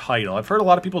really good title. I've heard a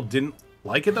lot of people didn't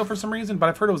like it, though, for some reason, but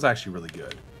I've heard it was actually really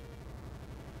good.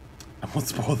 I won't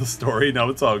spoil the story. No,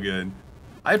 it's all good.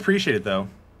 I appreciate it, though.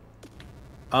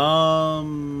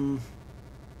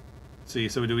 See,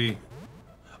 so do we...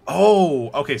 Oh,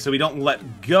 okay, so we don't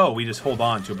let go. We just hold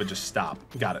on to it, but just stop.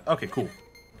 Got it. Okay, cool.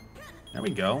 There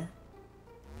we go.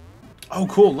 Oh,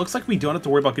 cool. Looks like we don't have to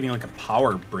worry about getting, like, a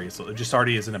power bracelet. It just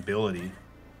already is an ability.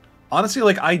 Honestly,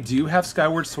 like, I do have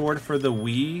Skyward Sword for the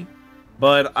Wii,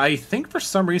 but I think for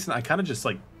some reason I kind of just,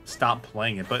 like, stopped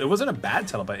playing it. But it wasn't a bad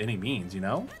title by any means, you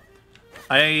know?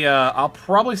 I'll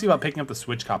probably see about picking up the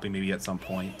Switch copy maybe at some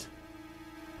point.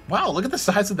 Wow, look at the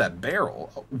size of that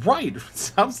barrel. Right,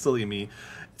 sounds silly to me.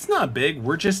 It's not big,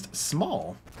 we're just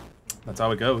small. That's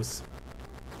how it goes.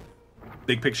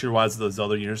 Big picture-wise of the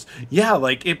Zelda universe. Yeah,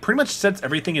 like, it pretty much sets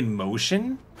everything in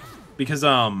motion. Because,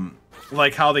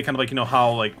 like, how they kind of, like, you know,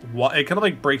 how, like, it kind of,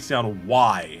 like, breaks down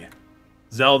why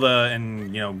Zelda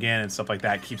and, you know, Ganon and stuff like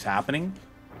that keeps happening.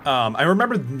 I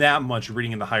remember that much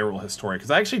reading in the Hyrule Historia,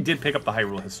 because I actually did pick up the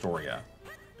Hyrule Historia.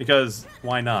 Because,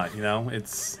 why not, you know?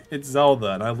 It's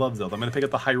Zelda, and I love Zelda. I'm going to pick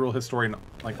up the Hyrule Historia and,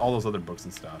 like, all those other books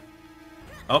and stuff.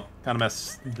 Oh, kind of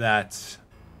messed that.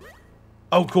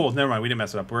 Oh, cool. Never mind. We didn't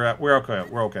mess it up. We're okay.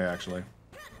 We're okay, actually.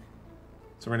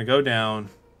 So we're going to go down.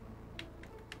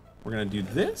 We're going to do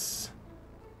this.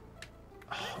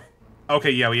 Oh.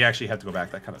 Okay, yeah, we actually have to go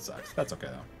back. That kind of sucks. That's okay,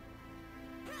 though.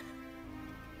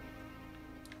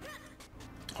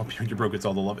 Hope you broke it's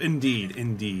all the love. Indeed,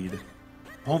 indeed.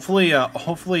 Hopefully,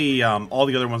 all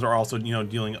the other ones are also, you know,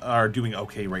 doing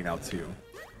okay right now too.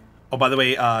 Oh, by the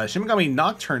way, Shin Megami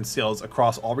Nocturne sales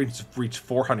across all regions reached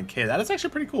 400K. That is actually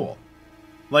pretty cool.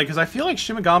 Like, because I feel like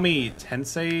Shin Megami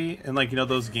Tensei and, like, you know,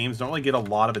 those games don't really get a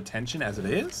lot of attention as it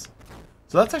is.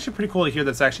 So that's actually pretty cool to hear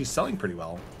that's actually selling pretty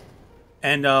well.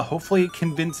 And hopefully it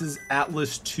convinces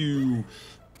Atlas to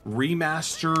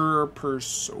remaster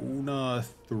Persona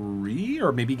 3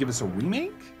 or maybe give us a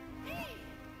remake?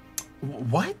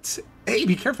 What? Hey,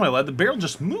 be careful, my lad. The barrel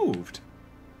just moved.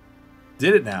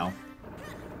 Did it now.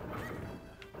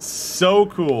 So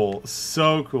cool.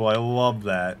 So cool. I love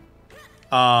that.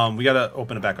 We gotta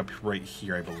open it back up right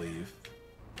here, I believe.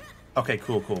 Okay,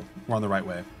 cool, cool. We're on the right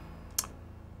way.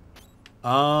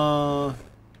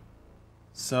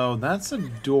 So that's a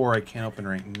door I can't open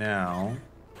right now.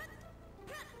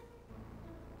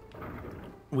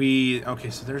 Okay,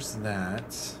 so there's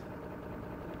that.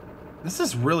 This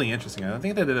is really interesting. I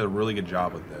think they did a really good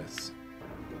job with this.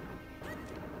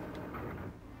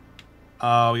 We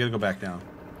gotta go back down.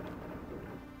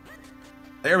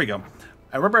 There we go.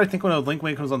 I remember, I think when Link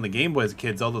Awakening was on the Game Boy as a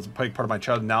kid, Zelda was probably part of my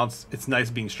childhood. Now it's nice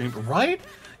being streamed, right?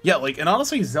 Yeah, like, and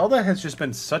honestly, Zelda has just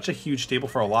been such a huge staple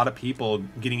for a lot of people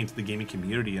getting into the gaming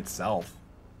community itself.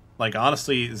 Like,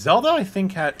 honestly, Zelda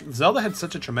had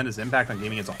such a tremendous impact on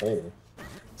gaming as a whole.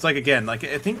 It's like, again, like,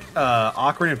 I think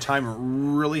Ocarina of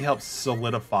Time really helped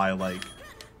solidify, like,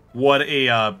 what a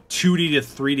 2D to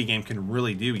 3D game can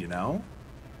really do, you know?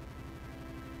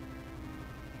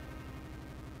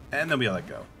 And then we let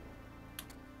go.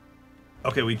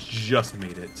 Okay, we just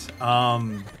made it.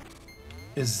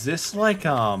 Is this like,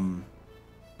 oh,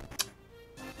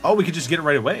 we could just get it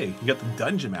right away. You got the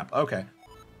dungeon map. Okay.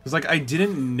 Because, like, I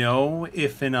didn't know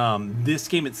if in this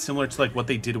game it's similar to, like, what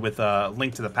they did with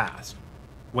Link to the Past.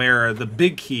 Where the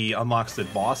big key unlocks the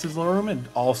boss's room and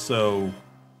also,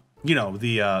 you know,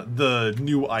 the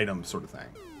new item sort of thing.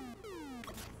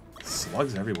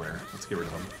 Slugs everywhere. Let's get rid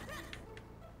of them.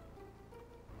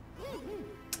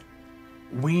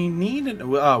 We need,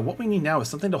 what we need now is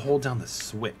something to hold down the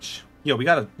switch. Yo, we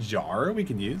got a jar we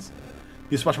can use.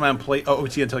 Just watch my own play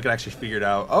OOT until I could actually figure it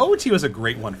out. OOT was a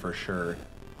great one for sure.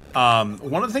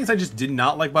 One of the things I just did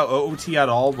not like about OOT at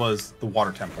all was the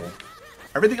water temple.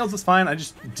 Everything else is fine. I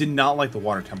just did not like the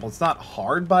water temple. It's not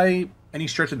hard by any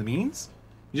stretch of the means.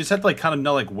 You just have to, like, kind of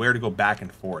know, like, where to go back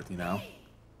and forth, you know?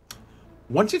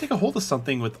 Once you take a hold of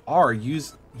something with R,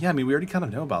 use... Yeah, I mean, we already kind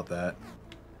of know about that.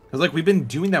 Because, like, we've been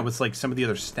doing that with, like, some of the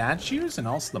other statues and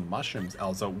also the mushrooms,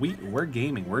 Elsa. We're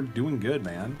gaming. We're doing good,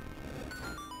 man.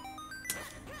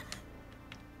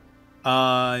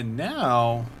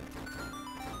 Now...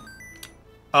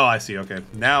 Oh, I see. Okay.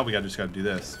 Now we just gotta do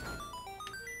this.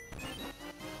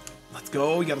 Let's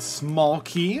go. We got a small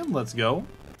key. Let's go.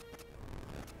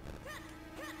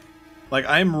 Like,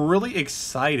 I'm really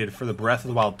excited for the Breath of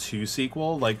the Wild 2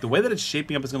 sequel. Like, the way that it's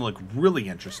shaping up is gonna look really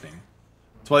interesting.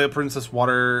 That's why the Princess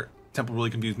Water Temple really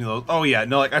confused me. Oh, yeah.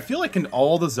 No, like, I feel like in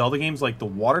all the Zelda games, like, the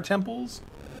water temples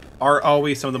are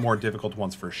always some of the more difficult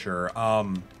ones for sure.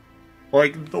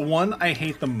 Like, the one I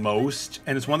hate the most,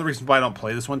 and it's one of the reasons why I don't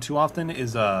play this one too often,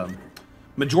 is,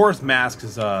 Majora's Mask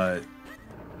is,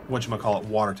 whatchamacallit,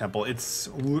 Water Temple. It's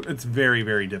very,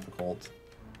 very difficult.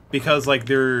 Because, like,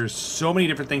 there's so many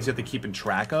different things you have to keep in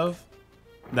track of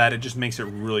that it just makes it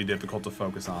really difficult to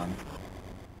focus on.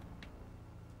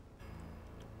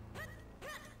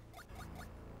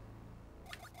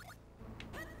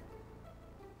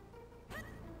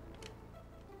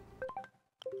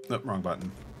 Oh, wrong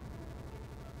button.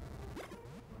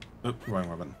 Oh, wrong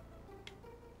button.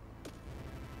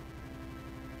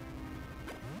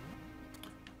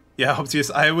 Yeah, Hopsius,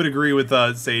 I would agree with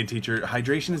saying, teacher.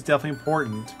 Hydration is definitely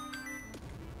important.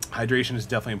 Hydration is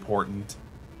definitely important.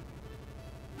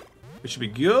 It should be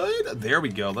good. There we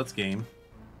go. Let's game.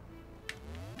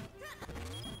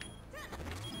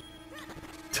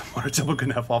 Water Temple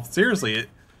couldn't have off. Seriously,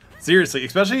 seriously,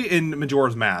 especially in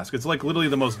Majora's Mask. It's like literally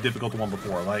the most difficult one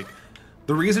before. Like,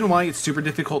 the reason why it's super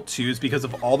difficult too is because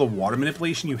of all the water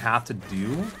manipulation you have to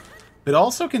do. But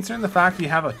also considering the fact that you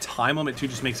have a time limit too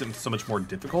just makes it so much more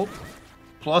difficult.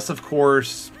 Plus, of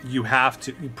course, you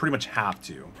pretty much have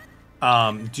to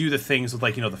do the things with,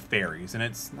 like, you know, the fairies, and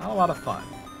it's not a lot of fun.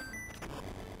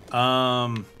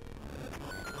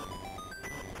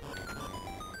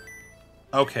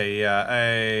 Okay,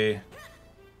 yeah,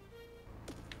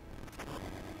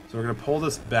 so we're gonna pull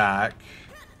this back.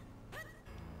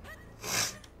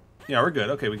 Yeah, we're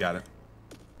good. Okay, we got it.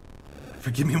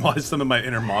 Forgive me while I summon my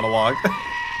inner monologue.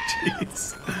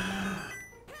 Jeez.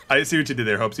 I see what you did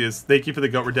there, Hopesius. Thank you for the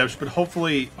goat redemption, but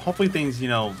hopefully things, you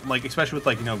know, like, especially with,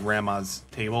 like, you know, Grandma's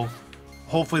table,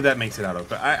 hopefully that makes it out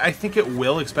okay. I think it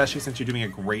will, especially since you're doing a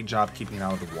great job keeping it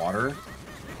out of the water.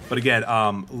 But again,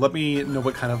 let me know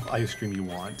what kind of ice cream you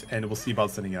want, and we'll see about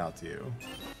sending it out to you.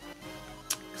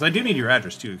 Because I do need your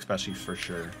address, too, especially for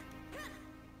sure.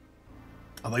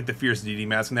 I like the Fierce DD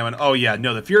mask in that one. Oh, yeah,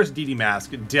 no, the Fierce DD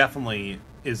mask definitely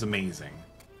is amazing.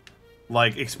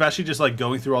 Like, especially just, like,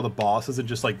 going through all the bosses and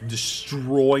just, like,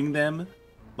 destroying them.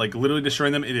 Like, literally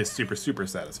destroying them. It is super, super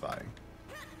satisfying.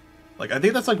 Like, I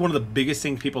think that's, like, one of the biggest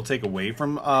things people take away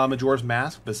from Majora's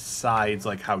Mask, besides,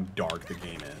 like, how dark the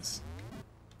game is.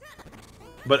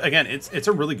 But, again, it's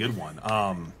a really good one.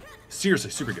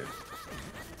 Seriously, super good.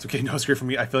 It's okay, no script for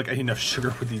me. I feel like I need enough sugar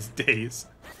for these days.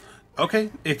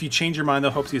 Okay, if you change your mind,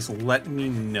 though, Hopesius, let me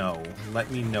know. Let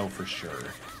me know for sure.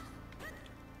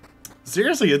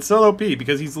 Seriously, it's so OP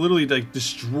because he's literally, like,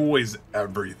 destroys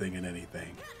everything and anything.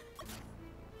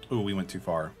 Ooh, we went too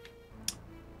far.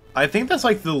 I think that's,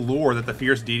 like, the lore that the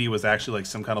Fierce Deity was actually, like,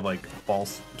 some kind of, like,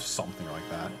 false something like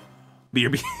that.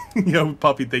 BRB, you know,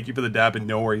 Puppy, thank you for the dab, and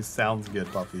no worries. Sounds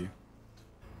good, Puppy.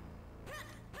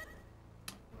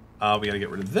 We gotta get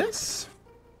rid of this.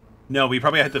 No, we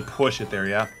probably had to push it there,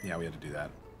 yeah? Yeah, we had to do that.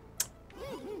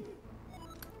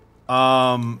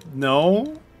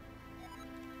 No.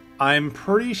 I'm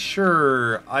pretty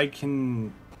sure I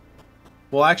can...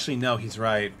 Well, actually, no, he's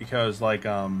right. Because, like,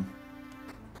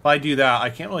 if I do that, I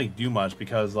can't really do much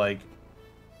because, like,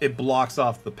 it blocks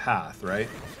off the path, right?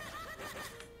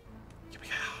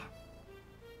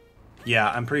 Yeah,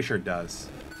 I'm pretty sure it does.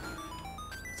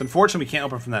 It's unfortunate we can't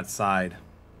open from that side.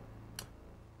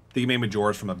 I think you made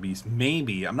Majora's from a beast.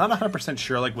 Maybe. I'm not 100%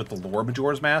 sure, like, with the lore of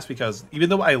Majora's Mask, because even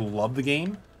though I love the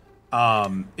game,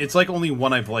 it's, like, only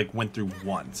one I've, like, went through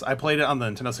once. I played it on the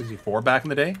Nintendo 64 back in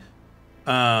the day.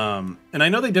 And I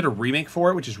know they did a remake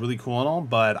for it, which is really cool and all,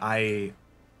 but I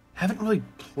haven't really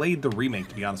played the remake,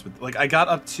 to be honest with you. Like, I got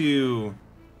up to,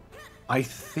 I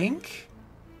think,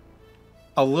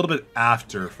 a little bit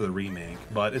after for the remake,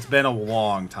 but it's been a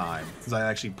long time since I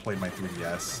actually played my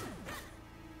 3DS.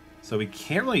 So we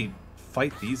can't really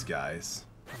fight these guys.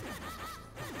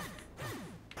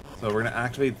 So we're going to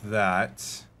activate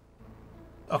that.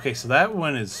 Okay, so that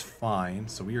one is fine,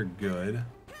 so we are good.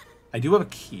 I do have a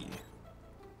key.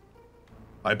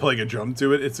 I play a drum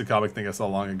to it. It's a comic thing I saw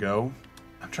long ago.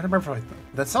 I'm trying to remember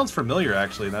if that sounds familiar,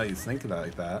 actually, now that you think of that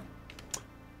like that.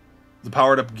 The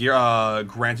powered up gear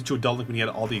granted to adult Link when he had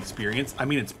all the experience. I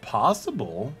mean, it's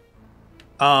possible.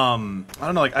 I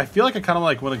don't know. Like, I feel like I kind of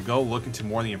like want to go look into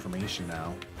more of the information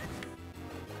now.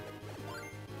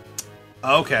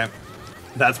 Okay,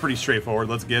 that's pretty straightforward.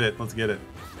 Let's get it. Let's get it.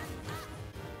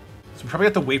 So we probably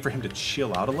have to wait for him to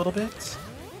chill out a little bit.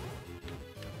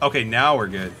 Okay, now we're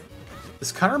good.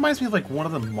 This kind of reminds me of like one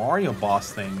of the Mario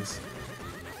boss things.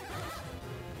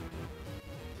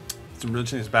 Some really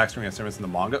interesting backstory and sermons in the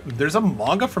manga. There's a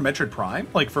manga for Metroid Prime,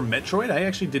 like for Metroid. I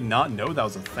actually did not know that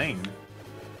was a thing.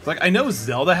 It's like I know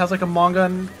Zelda has like a manga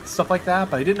and stuff like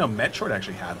that, but I didn't know Metroid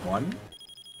actually had one.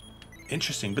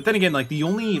 Interesting. But then again, like the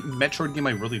only Metroid game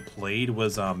I really played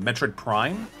was Metroid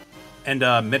Prime and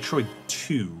Metroid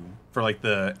 2 for like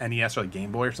the NES or like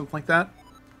Game Boy or something like that.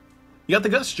 You got the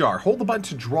Gust Jar. Hold the button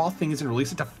to draw things and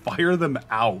release it to fire them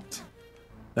out.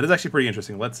 That is actually pretty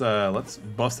interesting. Let's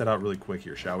bust that out really quick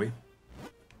here, shall we?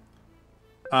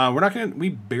 We're not gonna. We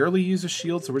barely use a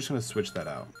shield, so we're just gonna switch that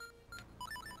out.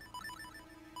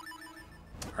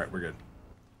 All right, we're good.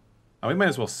 We might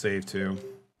as well save too.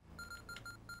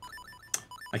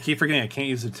 I keep forgetting I can't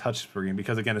use the touch screen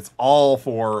because again, it's all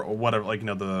for whatever, like, you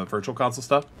know, the virtual console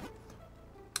stuff.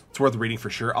 It's worth reading for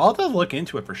sure. I'll have to look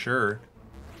into it for sure.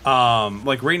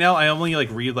 Like right now, I only like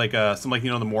read like some like,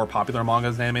 you know, the more popular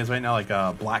mangas and animes right now,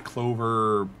 like Black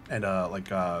Clover and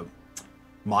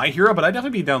My Hero, but I'd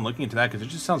definitely be down looking into that because it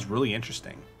just sounds really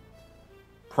interesting.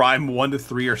 Prime 1 to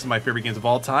 3 are some of my favorite games of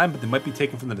all time, but they might be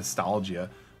taken from the nostalgia.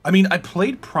 I mean, I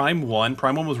played Prime 1.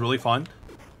 Prime 1 was really fun.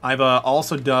 I've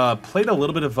also played a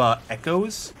little bit of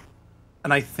Echoes,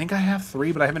 and I think I have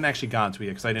 3, but I haven't actually gotten to it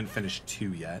yet because I didn't finish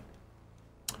 2 yet.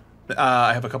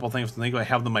 I have a couple things to think. I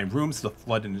have them in my room so the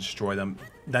flood didn't destroy them.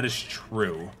 That is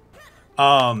true.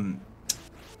 That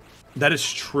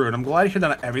is true, and I'm glad to hear that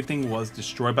not everything was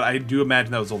destroyed, but I do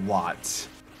imagine that was a lot.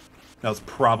 That was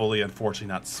probably, unfortunately,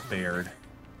 not spared.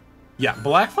 Yeah,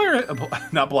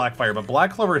 Blackfire, not Blackfire, but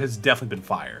Black Clover has definitely been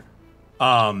fire.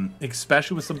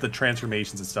 Especially with some of the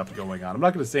transformations and stuff going on. I'm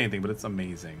not going to say anything, but it's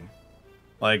amazing.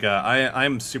 Like,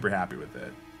 I'm super happy with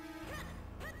it.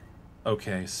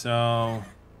 Okay, so...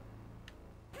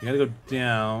 you gotta go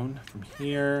down from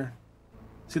here.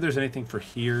 See if there's anything for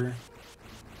here.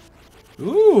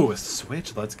 Ooh, a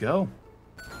switch. Let's go.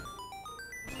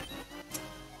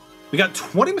 We got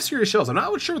 20 mysterious shells. I'm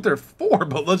not sure what they're for,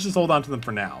 but let's just hold on to them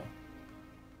for now.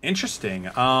 Interesting.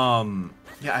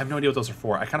 Yeah, I have no idea what those are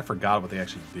for. I kind of forgot what they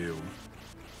actually do.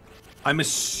 I'm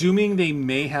assuming they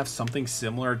may have something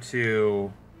similar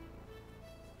to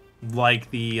like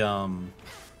the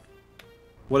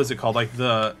what is it called? Like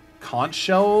the conch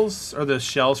shells or the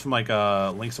shells from like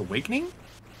Link's Awakening?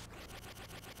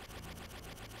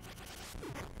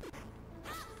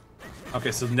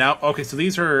 Okay, so now, okay, so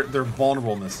these are, they're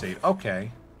vulnerable in this state.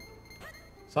 Okay.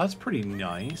 So that's pretty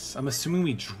nice. I'm assuming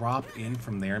we drop in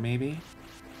from there, maybe?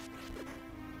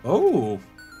 Oh!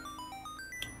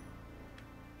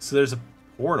 So there's a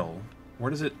portal. Where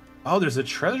does it... oh, there's a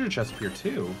treasure chest here,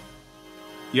 too.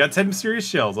 You got 10 mysterious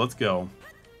shells. Let's go.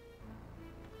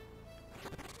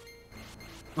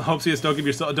 Hope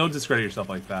don't discredit yourself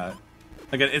like that.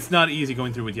 Again, it's not easy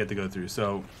going through what you have to go through,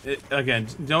 so again,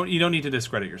 you don't need to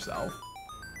discredit yourself.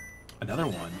 Another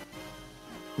one.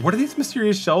 What are these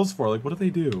mysterious shells for? Like, what do they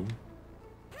do?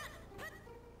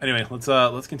 Anyway,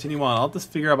 let's continue on. I'll just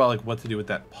figure out about like what to do with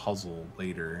that puzzle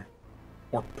later,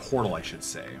 or portal, I should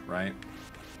say, right?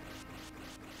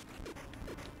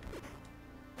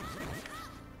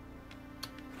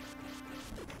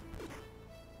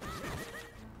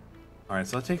 All right,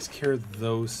 so that takes care of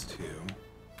those two.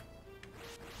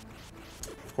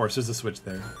 Of course, there's a switch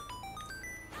there.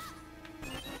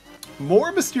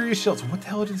 More mysterious shells. What the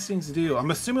hell do these things do? I'm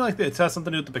assuming like it has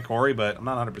something to do with the Picori, but I'm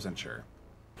not 100% sure.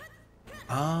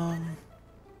 I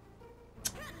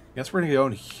guess we're gonna go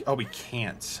in oh, we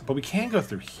can't. But we can go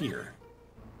through here.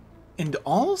 And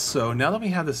also, now that we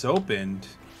have this opened...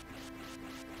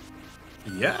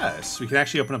 yes, we can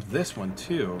actually open up this one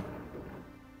too.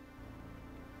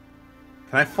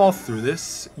 Can I fall through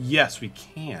this? Yes, we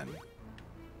can.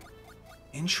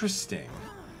 Interesting.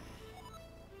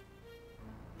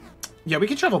 Yeah, we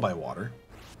can travel by water.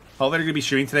 Oh, they're gonna be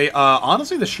streaming today.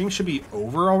 Honestly, the stream should be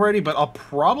over already, but I'll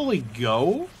probably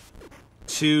go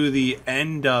to the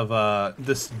end of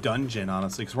this dungeon,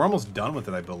 honestly, because we're almost done with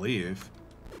it, I believe.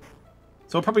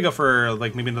 So we'll probably go for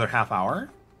like maybe another half hour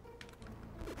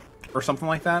or something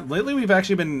like that. Lately, we've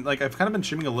actually been like I've kind of been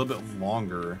streaming a little bit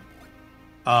longer.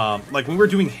 Like when we were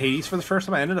doing Hades for the first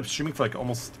time, I ended up streaming for like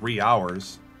almost 3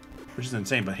 hours, which is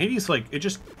insane. But Hades, like, it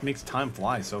just makes time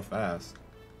fly so fast.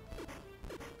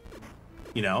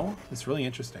 You know, it's really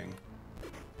interesting.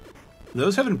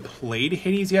 Those who haven't played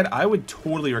Hades yet, I would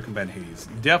totally recommend Hades.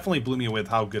 Definitely blew me away with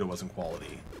how good it was in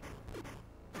quality.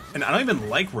 And I don't even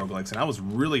like roguelikes, and I was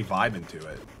really vibing to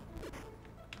it.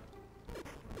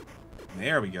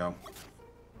 There we go.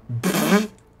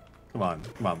 Come on,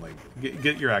 Link.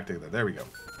 Get your act together. There we go.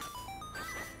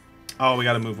 Oh, we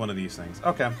gotta move one of these things.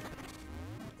 Okay.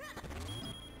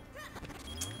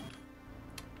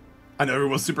 I know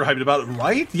everyone was super hyped about it,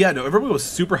 right? Yeah, no, everyone was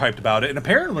super hyped about it, and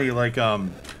apparently, like, oh,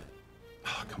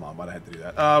 come on, why'd I have to do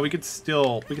that? We could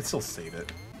still save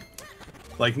it.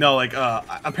 Like, no, like,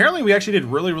 apparently we actually did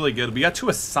really, really good. We got to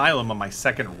Asylum on my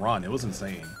second run. It was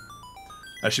insane.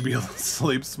 I should be able to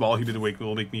sleep small. He didn't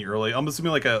will make me early. I'm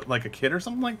assuming like a kid or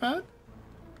something like that.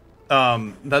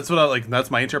 That's what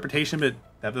that's my interpretation, but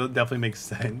that definitely makes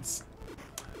sense.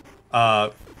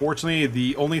 Fortunately,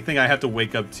 the only thing I have to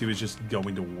wake up to is just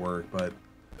going to work, but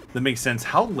that makes sense.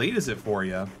 How late is it for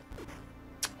you?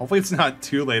 Hopefully it's not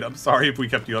too late. I'm sorry if we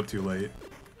kept you up too late.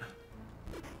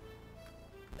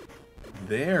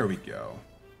 There we go.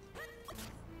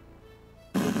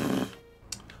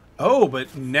 Oh,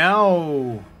 but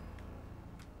now...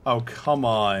 Oh, come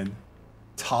on.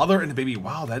 Toddler and a baby.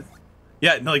 Wow, that...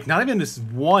 Yeah, no, like, not even just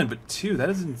one, but two. That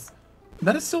is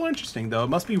so interesting, though. It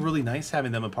must be really nice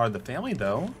having them a part of the family,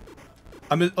 though.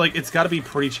 I mean, like, it's got to be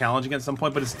pretty challenging at some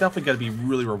point, but it's definitely got to be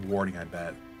really rewarding, I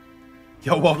bet.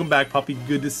 Yo, welcome back, puppy.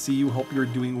 Good to see you. Hope you're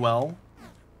doing well.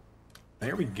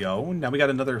 There we go. Now we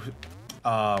got another...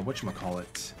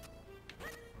 whatchamacallit?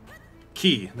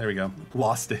 Key. There we go.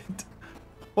 Lost it.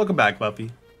 Welcome back,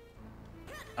 puppy.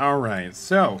 Alright,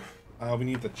 so we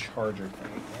need the charger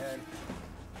thing.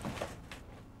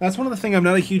 And that's one of the things I'm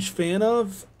not a huge fan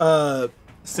of.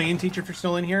 Sane teacher, if you're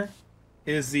still in here,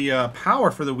 is the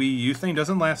power for the Wii U thing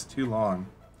doesn't last too long.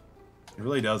 It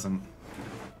really doesn't.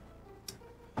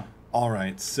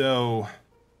 Alright, so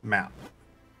map.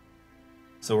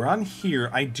 So we're on here.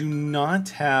 I do not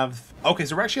have... Okay,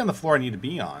 so we're actually on the floor I need to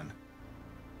be on.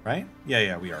 Right?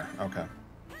 Yeah, we are. Okay.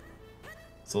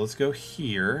 So let's go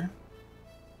here.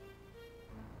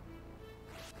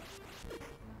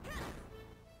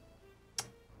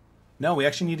 No, we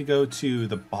actually need to go to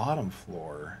the bottom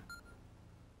floor.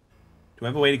 Do I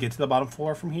have a way to get to the bottom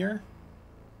floor from here?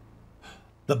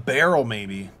 The barrel,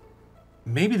 maybe.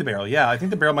 Maybe the barrel. Yeah, I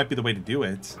think the barrel might be the way to do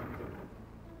it.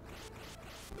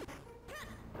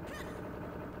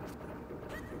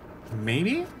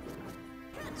 Maybe?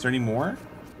 Is there any more?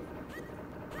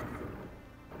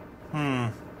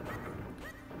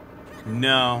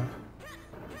 No.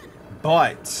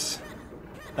 But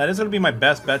that is going to be my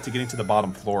best bet to getting to the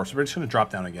bottom floor. So we're just going to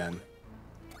drop down again.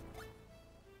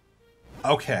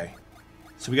 Okay.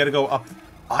 So we got to go up.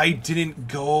 I didn't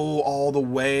go all the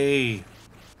way.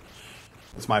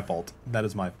 It's my fault. That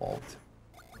is my fault.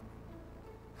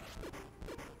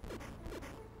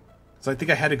 So I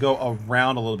think I had to go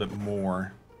around a little bit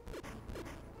more.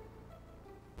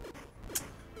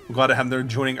 I'm glad to have them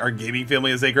joining our gaming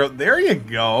family as they grow. There you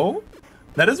go.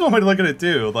 That is one way to look at it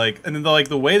too. Like, and then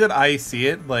the way that I see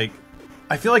it, like,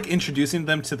 I feel like introducing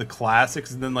them to the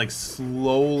classics and then like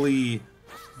slowly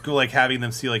go like having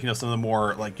them see like, you know, some of the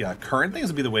more like current things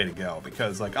would be the way to go.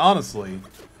 Because like honestly,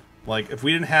 like if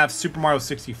we didn't have Super Mario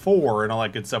 64 and all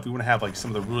that good stuff, we wouldn't have like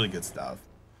some of the really good stuff.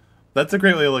 That's a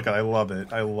great way to look at it. I love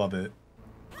it. I love it.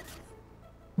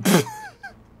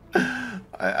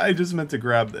 I just meant to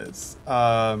grab this.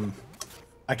 I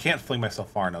can't fling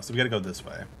myself far enough, so we gotta go this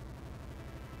way.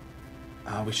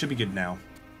 We should be good now.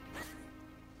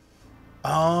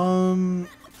 How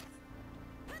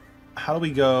do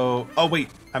we go? Oh, wait.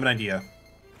 I have an idea.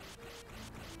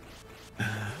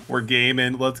 We're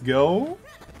gaming. Let's go.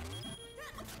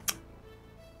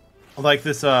 Like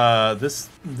this,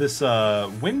 this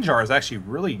wind jar is actually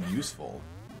really useful.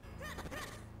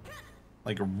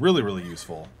 Like, really, really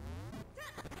useful.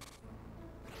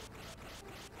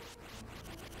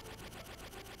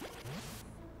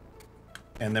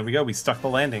 And there we go. We stuck the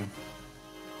landing.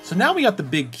 So now we got the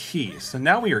big key. So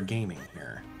now we are gaming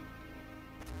here.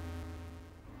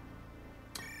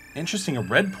 Interesting, a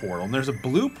red portal. And there's a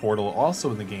blue portal also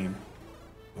in the game.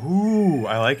 Ooh,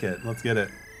 I like it. Let's get it.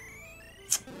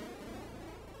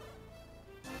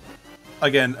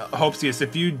 Again, Hopesius,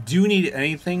 if you do need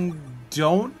anything,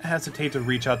 don't hesitate to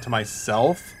reach out to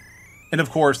myself. And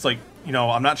of course, like, you know,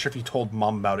 I'm not sure if you told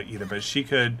Mom about it either, but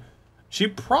she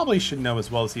probably should know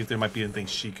as well to see if there might be anything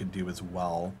she could do as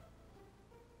well.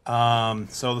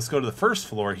 So let's go to the first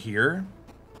floor here.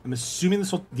 I'm assuming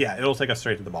this will, yeah, it'll take us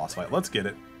straight to the boss fight. Let's get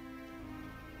it.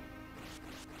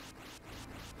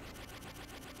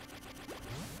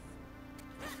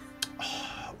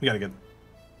 Oh, we gotta get,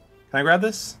 can I grab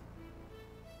this?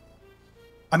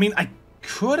 I mean,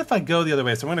 could if I go the other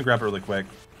way, so I'm going to grab it really quick.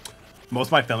 Most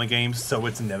of my family games, so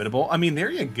it's inevitable. I mean, there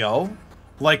you go.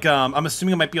 Like, I'm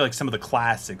assuming it might be like some of the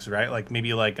classics, right? Like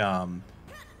maybe like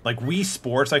Wii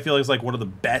Sports, I feel like is like one of the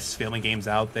best family games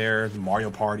out there.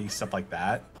 Mario Party, stuff like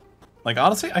that. Like,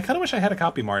 honestly, I kind of wish I had a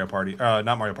copy of Mario Party.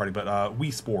 Not Mario Party, but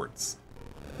Wii Sports.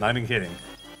 Not even kidding.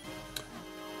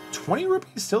 20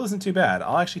 rupees still isn't too bad.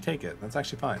 I'll actually take it. That's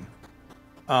actually fine.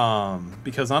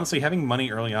 Because honestly, having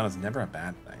money early on is never a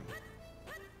bad thing.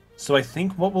 So I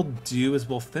think what we'll do is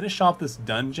we'll finish off this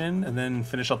dungeon and then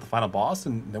finish off the final boss,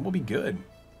 and then we'll be good.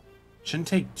 Shouldn't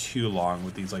take too long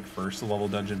with these like first level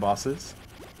dungeon bosses.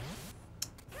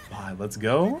 Alright, let's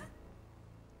go.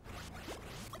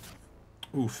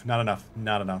 Oof, not enough.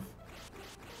 Not enough.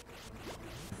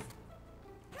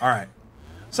 Alright.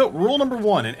 So rule number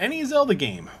 1 in any Zelda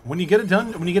game, when you get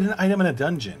an item in a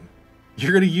dungeon,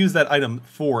 you're gonna use that item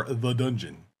for the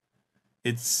dungeon.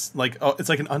 It's like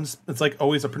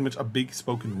always a pretty much a big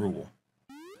spoken rule.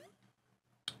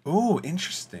 Oh,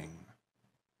 interesting.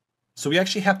 So we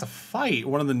actually have to fight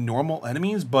one of the normal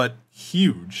enemies, but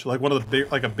huge, like one of the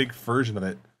big, like a big version of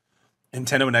it.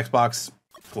 Nintendo and Xbox,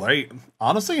 great.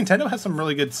 Honestly, Nintendo has some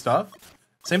really good stuff.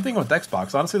 Same thing with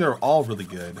Xbox. Honestly, they're all really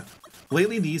good.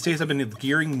 Lately, these days, I've been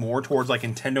gearing more towards like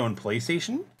Nintendo and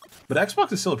PlayStation, but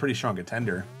Xbox is still a pretty strong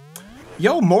contender.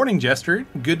 Yo, morning, Jester.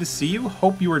 Good to see you.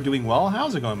 Hope you are doing well.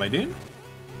 How's it going, my dude?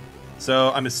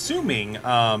 So I'm assuming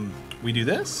we do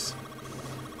this.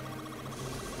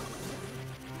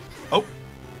 Oh.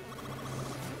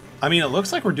 I mean, it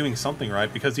looks like we're doing something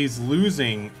right because he's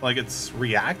losing, like it's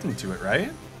reacting to it,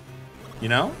 right? You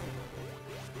know?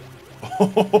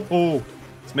 Oh,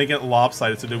 it's making it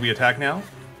lopsided. So do we attack now?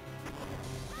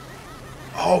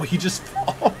 Oh, he just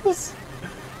falls.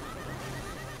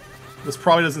 This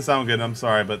probably doesn't sound good, I'm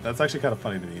sorry, but that's actually kind of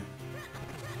funny to me.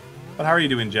 But how are you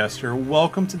doing, Jester?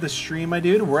 Welcome to the stream, my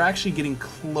dude. We're actually getting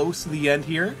close to the end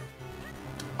here.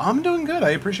 I'm doing good.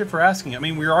 I appreciate for asking. I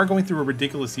mean, we are going through a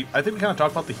ridiculous heat. I think we kind of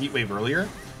talked about the heat wave earlier.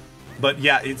 But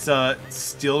yeah, it's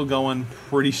still going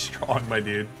pretty strong, my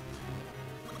dude.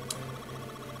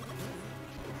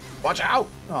 Watch out!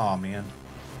 Oh, man.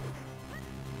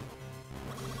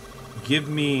 Give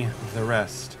me the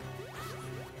rest.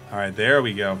 All right, there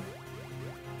we go.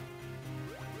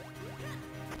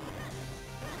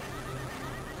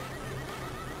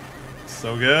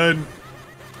 So good.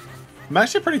 I'm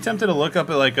actually pretty tempted to look up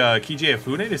at like Kiji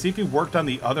Afune to see if he worked on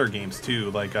the other games too,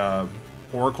 like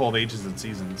Oracle of Ages and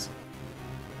Seasons.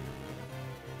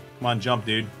 Come on, jump,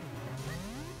 dude.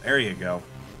 There you go.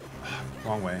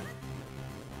 Wrong way.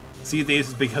 Sea of Thieves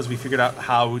is because we figured out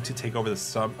how to take over the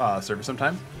server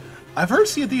sometimes. I've heard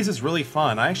Sea of Thieves is really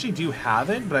fun. I actually do have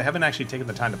it, but I haven't actually taken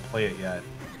the time to play it yet.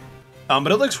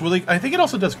 But it looks really... I think it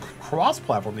also does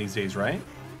cross-platform these days, right?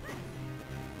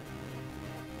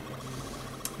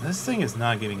 This thing is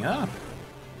not giving up.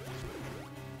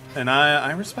 And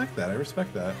I respect that. I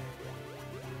respect that.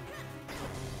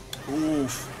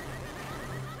 Oof.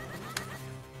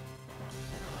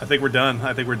 I think we're done.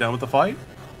 I think we're done with the fight.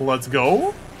 Let's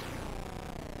go.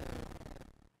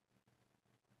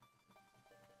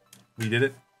 We did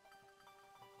it.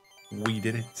 We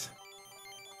did it.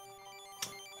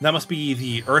 That must be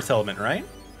the Earth element, right?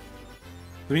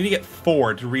 We need to get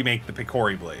 4 to remake the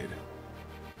Picori blade.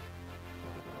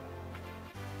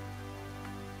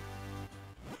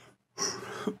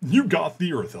 You got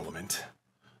the Earth element.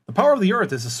 The power of the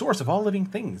Earth is the source of all living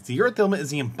things. The Earth element is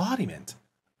the embodiment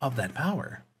of that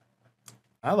power.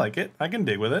 I like it. I can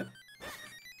dig with it.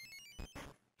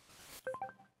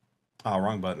 Oh,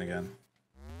 wrong button again.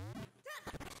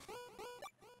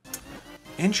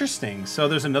 Interesting. So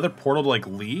there's another portal to like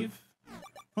leave?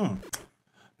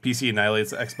 PC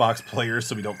annihilates the Xbox players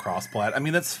so we don't cross-plat. I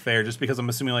mean, that's fair just because I'm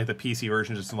assuming like the PC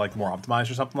version is just like more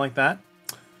optimized or something like that.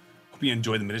 Hope you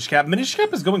enjoy the Minish Cap. Minish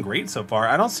Cap is going great so far.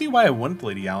 I don't see why I wouldn't,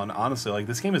 Lady Allen, honestly. Like,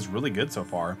 this game is really good so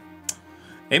far.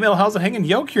 Hey, Metal, how's it hanging?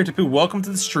 Yo, Kirtapu, welcome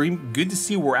to the stream. Good to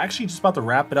see you. We're actually just about to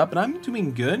wrap it up, and I'm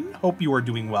doing good. Hope you are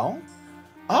doing well.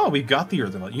 Oh, we've got the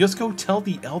Elder. You just go tell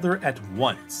the Elder at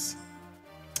once.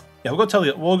 Yeah, we'll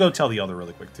go tell the Elder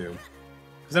really quick, too.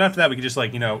 Because then after that, we can just,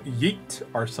 like, you know, yeet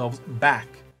ourselves back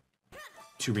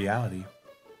to reality.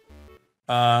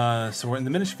 So we're in the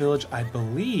Minish Village, I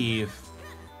believe...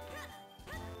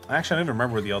 Actually, I don't even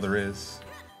remember where the Elder is.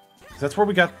 That's where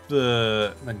we got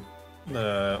the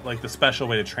special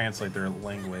way to translate their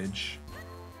language.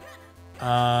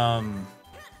 No,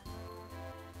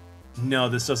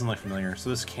 this doesn't look familiar, so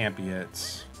this can't be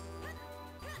it.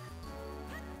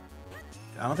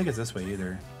 I don't think it's this way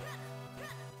either.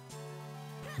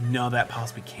 No, that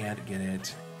possibly can't get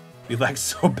it. We lag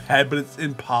so bad, but it's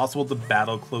impossible to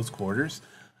battle close quarters.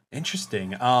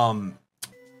 Interesting.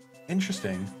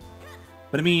 Interesting.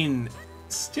 But I mean,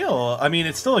 still,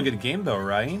 it's still a good game though,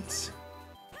 right?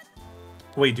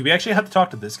 Wait, do we actually have to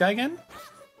talk to this guy again?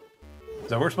 Is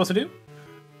that what we're supposed to do?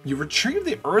 You retrieve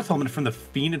the earth element from the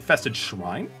fiend-infested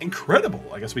shrine? Incredible.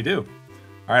 I guess we do.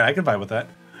 All right, I can vibe with that.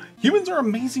 Humans are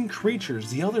amazing creatures.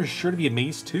 The Elder is sure to be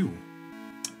amazed too.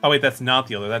 Oh wait, that's not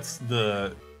the Elder. That's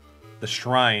the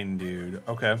shrine, dude.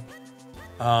 Okay.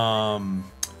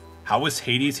 How was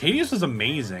Hades? Hades was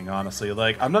amazing, honestly.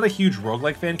 Like, I'm not a huge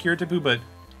roguelike fan, Kiritapu, but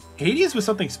Hades was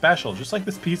something special, just like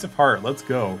this piece of heart. Let's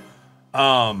go.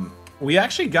 We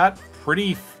actually got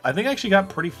I think I actually got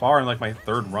pretty far in like my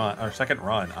second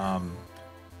run.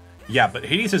 Yeah, but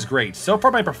Hades is great. So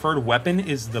far, my preferred weapon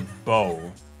is the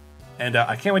bow. And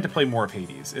I can't wait to play more of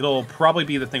Hades. It'll probably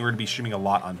be the thing we're going to be streaming a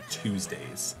lot on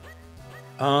Tuesdays.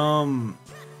 Where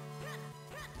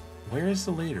is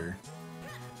the leader?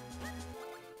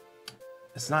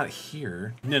 It's not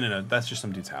here. No. That's just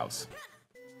some dude's house.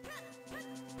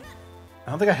 I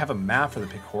don't think I have a map for the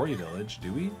Picori village,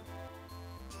 do we?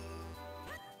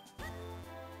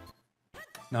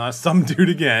 No, it's some dude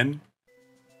again.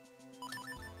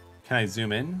 Can I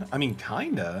zoom in? I mean,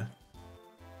 kinda.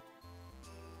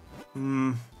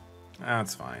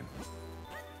 That's fine.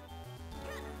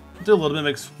 Do a little bit of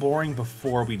exploring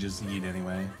before we just eat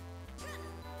anyway.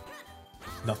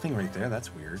 Nothing right there,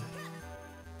 that's weird.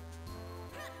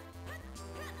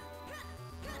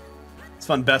 It's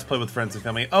fun, best play with friends and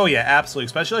family. Oh yeah, absolutely.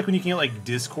 Especially like when you can get like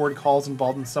Discord calls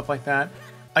involved and stuff like that.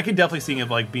 I could definitely see it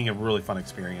like being a really fun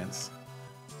experience.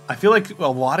 I feel like a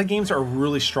lot of games are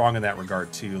really strong in that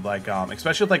regard too. Like,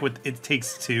 especially with It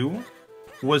Takes Two,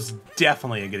 was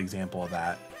definitely a good example of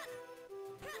that.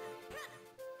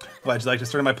 Glad you like to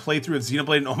start my playthrough of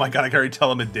Xenoblade, and oh my god, I can already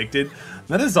tell I'm addicted.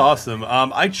 That is awesome.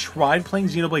 I tried playing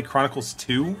Xenoblade Chronicles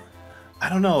 2. I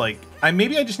don't know, like,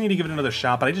 maybe I just need to give it another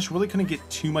shot, but I just really couldn't get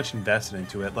too much invested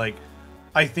into it. Like,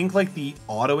 I think like the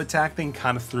auto attack thing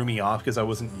kind of threw me off because I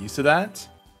wasn't used to that.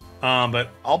 But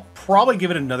I'll probably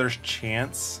give it another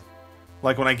chance,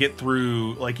 like when I get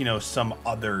through, like, you know, some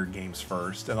other games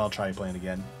first, and I'll try playing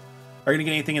again. Are you gonna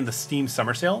get anything in the Steam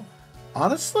Summer Sale?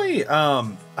 Honestly,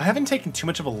 I haven't taken too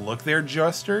much of a look there,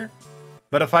 Juster.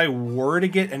 But if I were to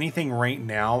get anything right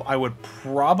now, I would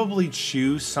probably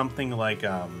choose something like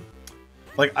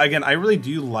again, I really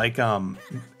do like anime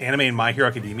in My Hero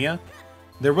Academia.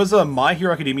 There was a My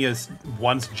Hero Academia's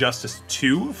One's Justice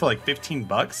 2 for like 15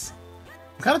 bucks.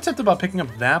 I'm kind of tempted about picking up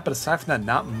that, but aside from that,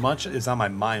 not much is on my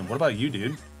mind. What about you,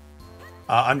 dude?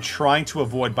 I'm trying to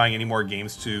avoid buying any more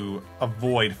games to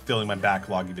avoid filling my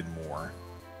backlog even more.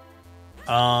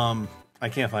 I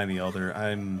can't find the Elder.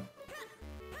 I'm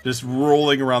just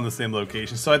rolling around the same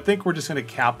location. So I think we're just going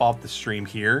to cap off the stream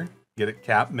here. Get it?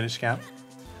 Cap? Minish cap?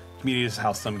 Community is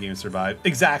how some games survive.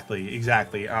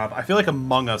 Exactly. I feel like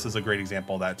Among Us is a great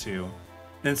example of that too.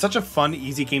 And it's such a fun,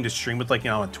 easy game to stream with, like,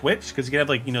 you know, on Twitch, because you can have,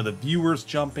 like, you know, the viewers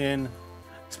jump in.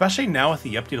 Especially now with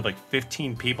the update of, like,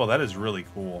 15 people. That is really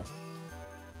cool.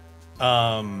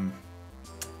 Yeah,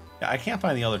 I can't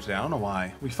find the Elder today. I don't know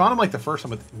why. We found him, like, the first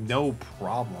time with no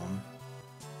problem.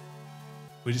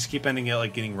 We just keep ending it,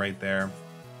 like, getting right there.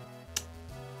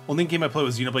 Only game I played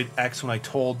was Xenoblade X when I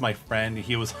told my friend.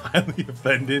 He was highly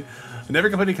offended. I never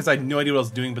completed because I had no idea what I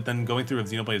was doing, but then going through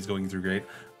with Xenoblade is going through great.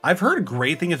 I've heard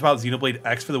great things about Xenoblade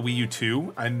X for the Wii U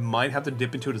too. I might have to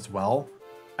dip into it as well.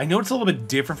 I know it's a little bit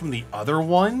different from the other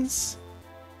ones.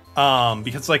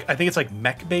 Because, like, I think it's like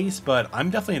mech based, but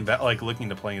I'm definitely like looking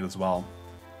to playing it as well.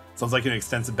 Sounds like an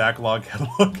extensive backlog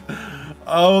catalog.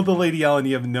 Oh, the Lady Ellen,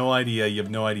 you have no idea. You have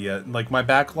no idea. Like, my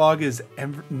backlog is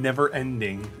never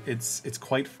ending. It's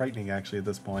quite frightening, actually, at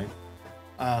this point.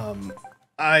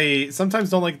 I sometimes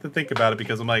don't like to think about it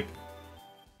because I'm like,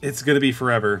 it's gonna be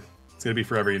forever. It's gonna be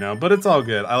forever, you know. But it's all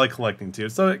good. I like collecting too,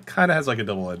 so it kind of has like a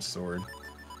double-edged sword.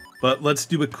 But let's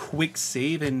do a quick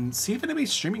save and see if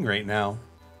anybody's streaming right now,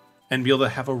 and be able to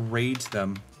have a raid to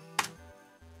them.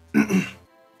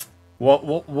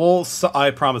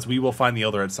 I promise we will find the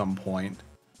Elder at some point.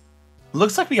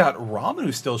 Looks like we got Ramen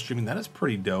who's still streaming. That is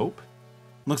pretty dope.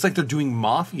 Looks like they're doing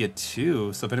Mafia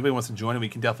too. So if anybody wants to join it, we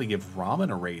can definitely give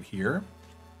Ramen a raid here.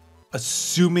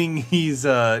 Assuming he's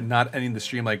not ending the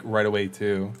stream like right away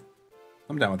too.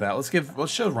 I'm down with that. Let's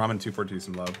show Ramen 242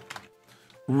 some love.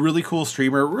 Really cool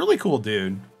streamer, really cool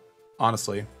dude.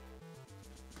 Honestly.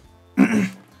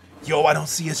 Yo, I don't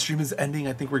see his stream is ending.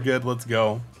 I think we're good. Let's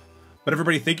go. But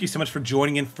everybody, thank you so much for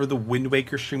joining in for the Wind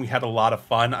Waker stream. We had a lot of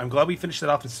fun. I'm glad we finished it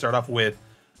off and start off with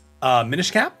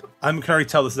Minish Cap. I can already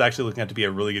tell this is actually looking out to be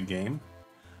a really good game.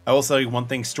 I will tell you one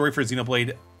thing. Story for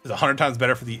Xenoblade is 100 times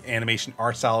better for the animation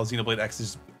art style. Xenoblade X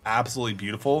is absolutely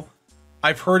beautiful.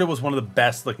 I've heard it was one of the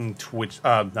best looking Twitch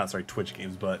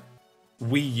games, but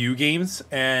Wii U games.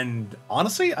 And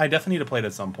honestly, I definitely need to play it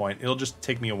at some point. It'll just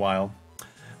take me a while.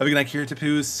 Have a good night,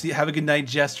 Kiritapu. Have a good night,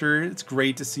 Jester. It's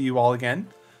great to see you all again.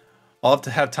 I'll have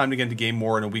to have time to get into game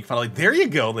more in a week. Finally, there you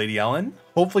go, Lady Ellen.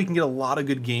 Hopefully, you can get a lot of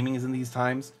good gamings in these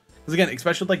times. Because again,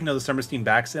 especially like the summer Steam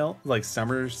back sale, like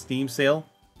summer Steam sale,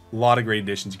 a lot of great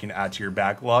additions you can add to your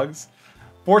backlogs.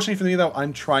 Fortunately for me, though,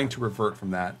 I'm trying to revert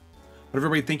from that. But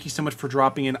everybody, thank you so much for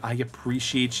dropping in. I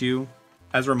appreciate you.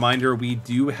 As a reminder, we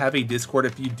do have a Discord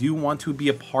if you do want to be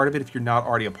a part of it, if you're not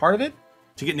already a part of it,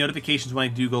 to get notifications when I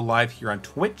do go live here on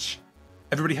Twitch.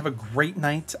 Everybody have a great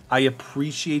night. I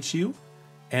appreciate you.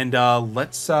 And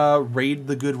let's raid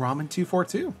the good Ramen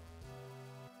 242.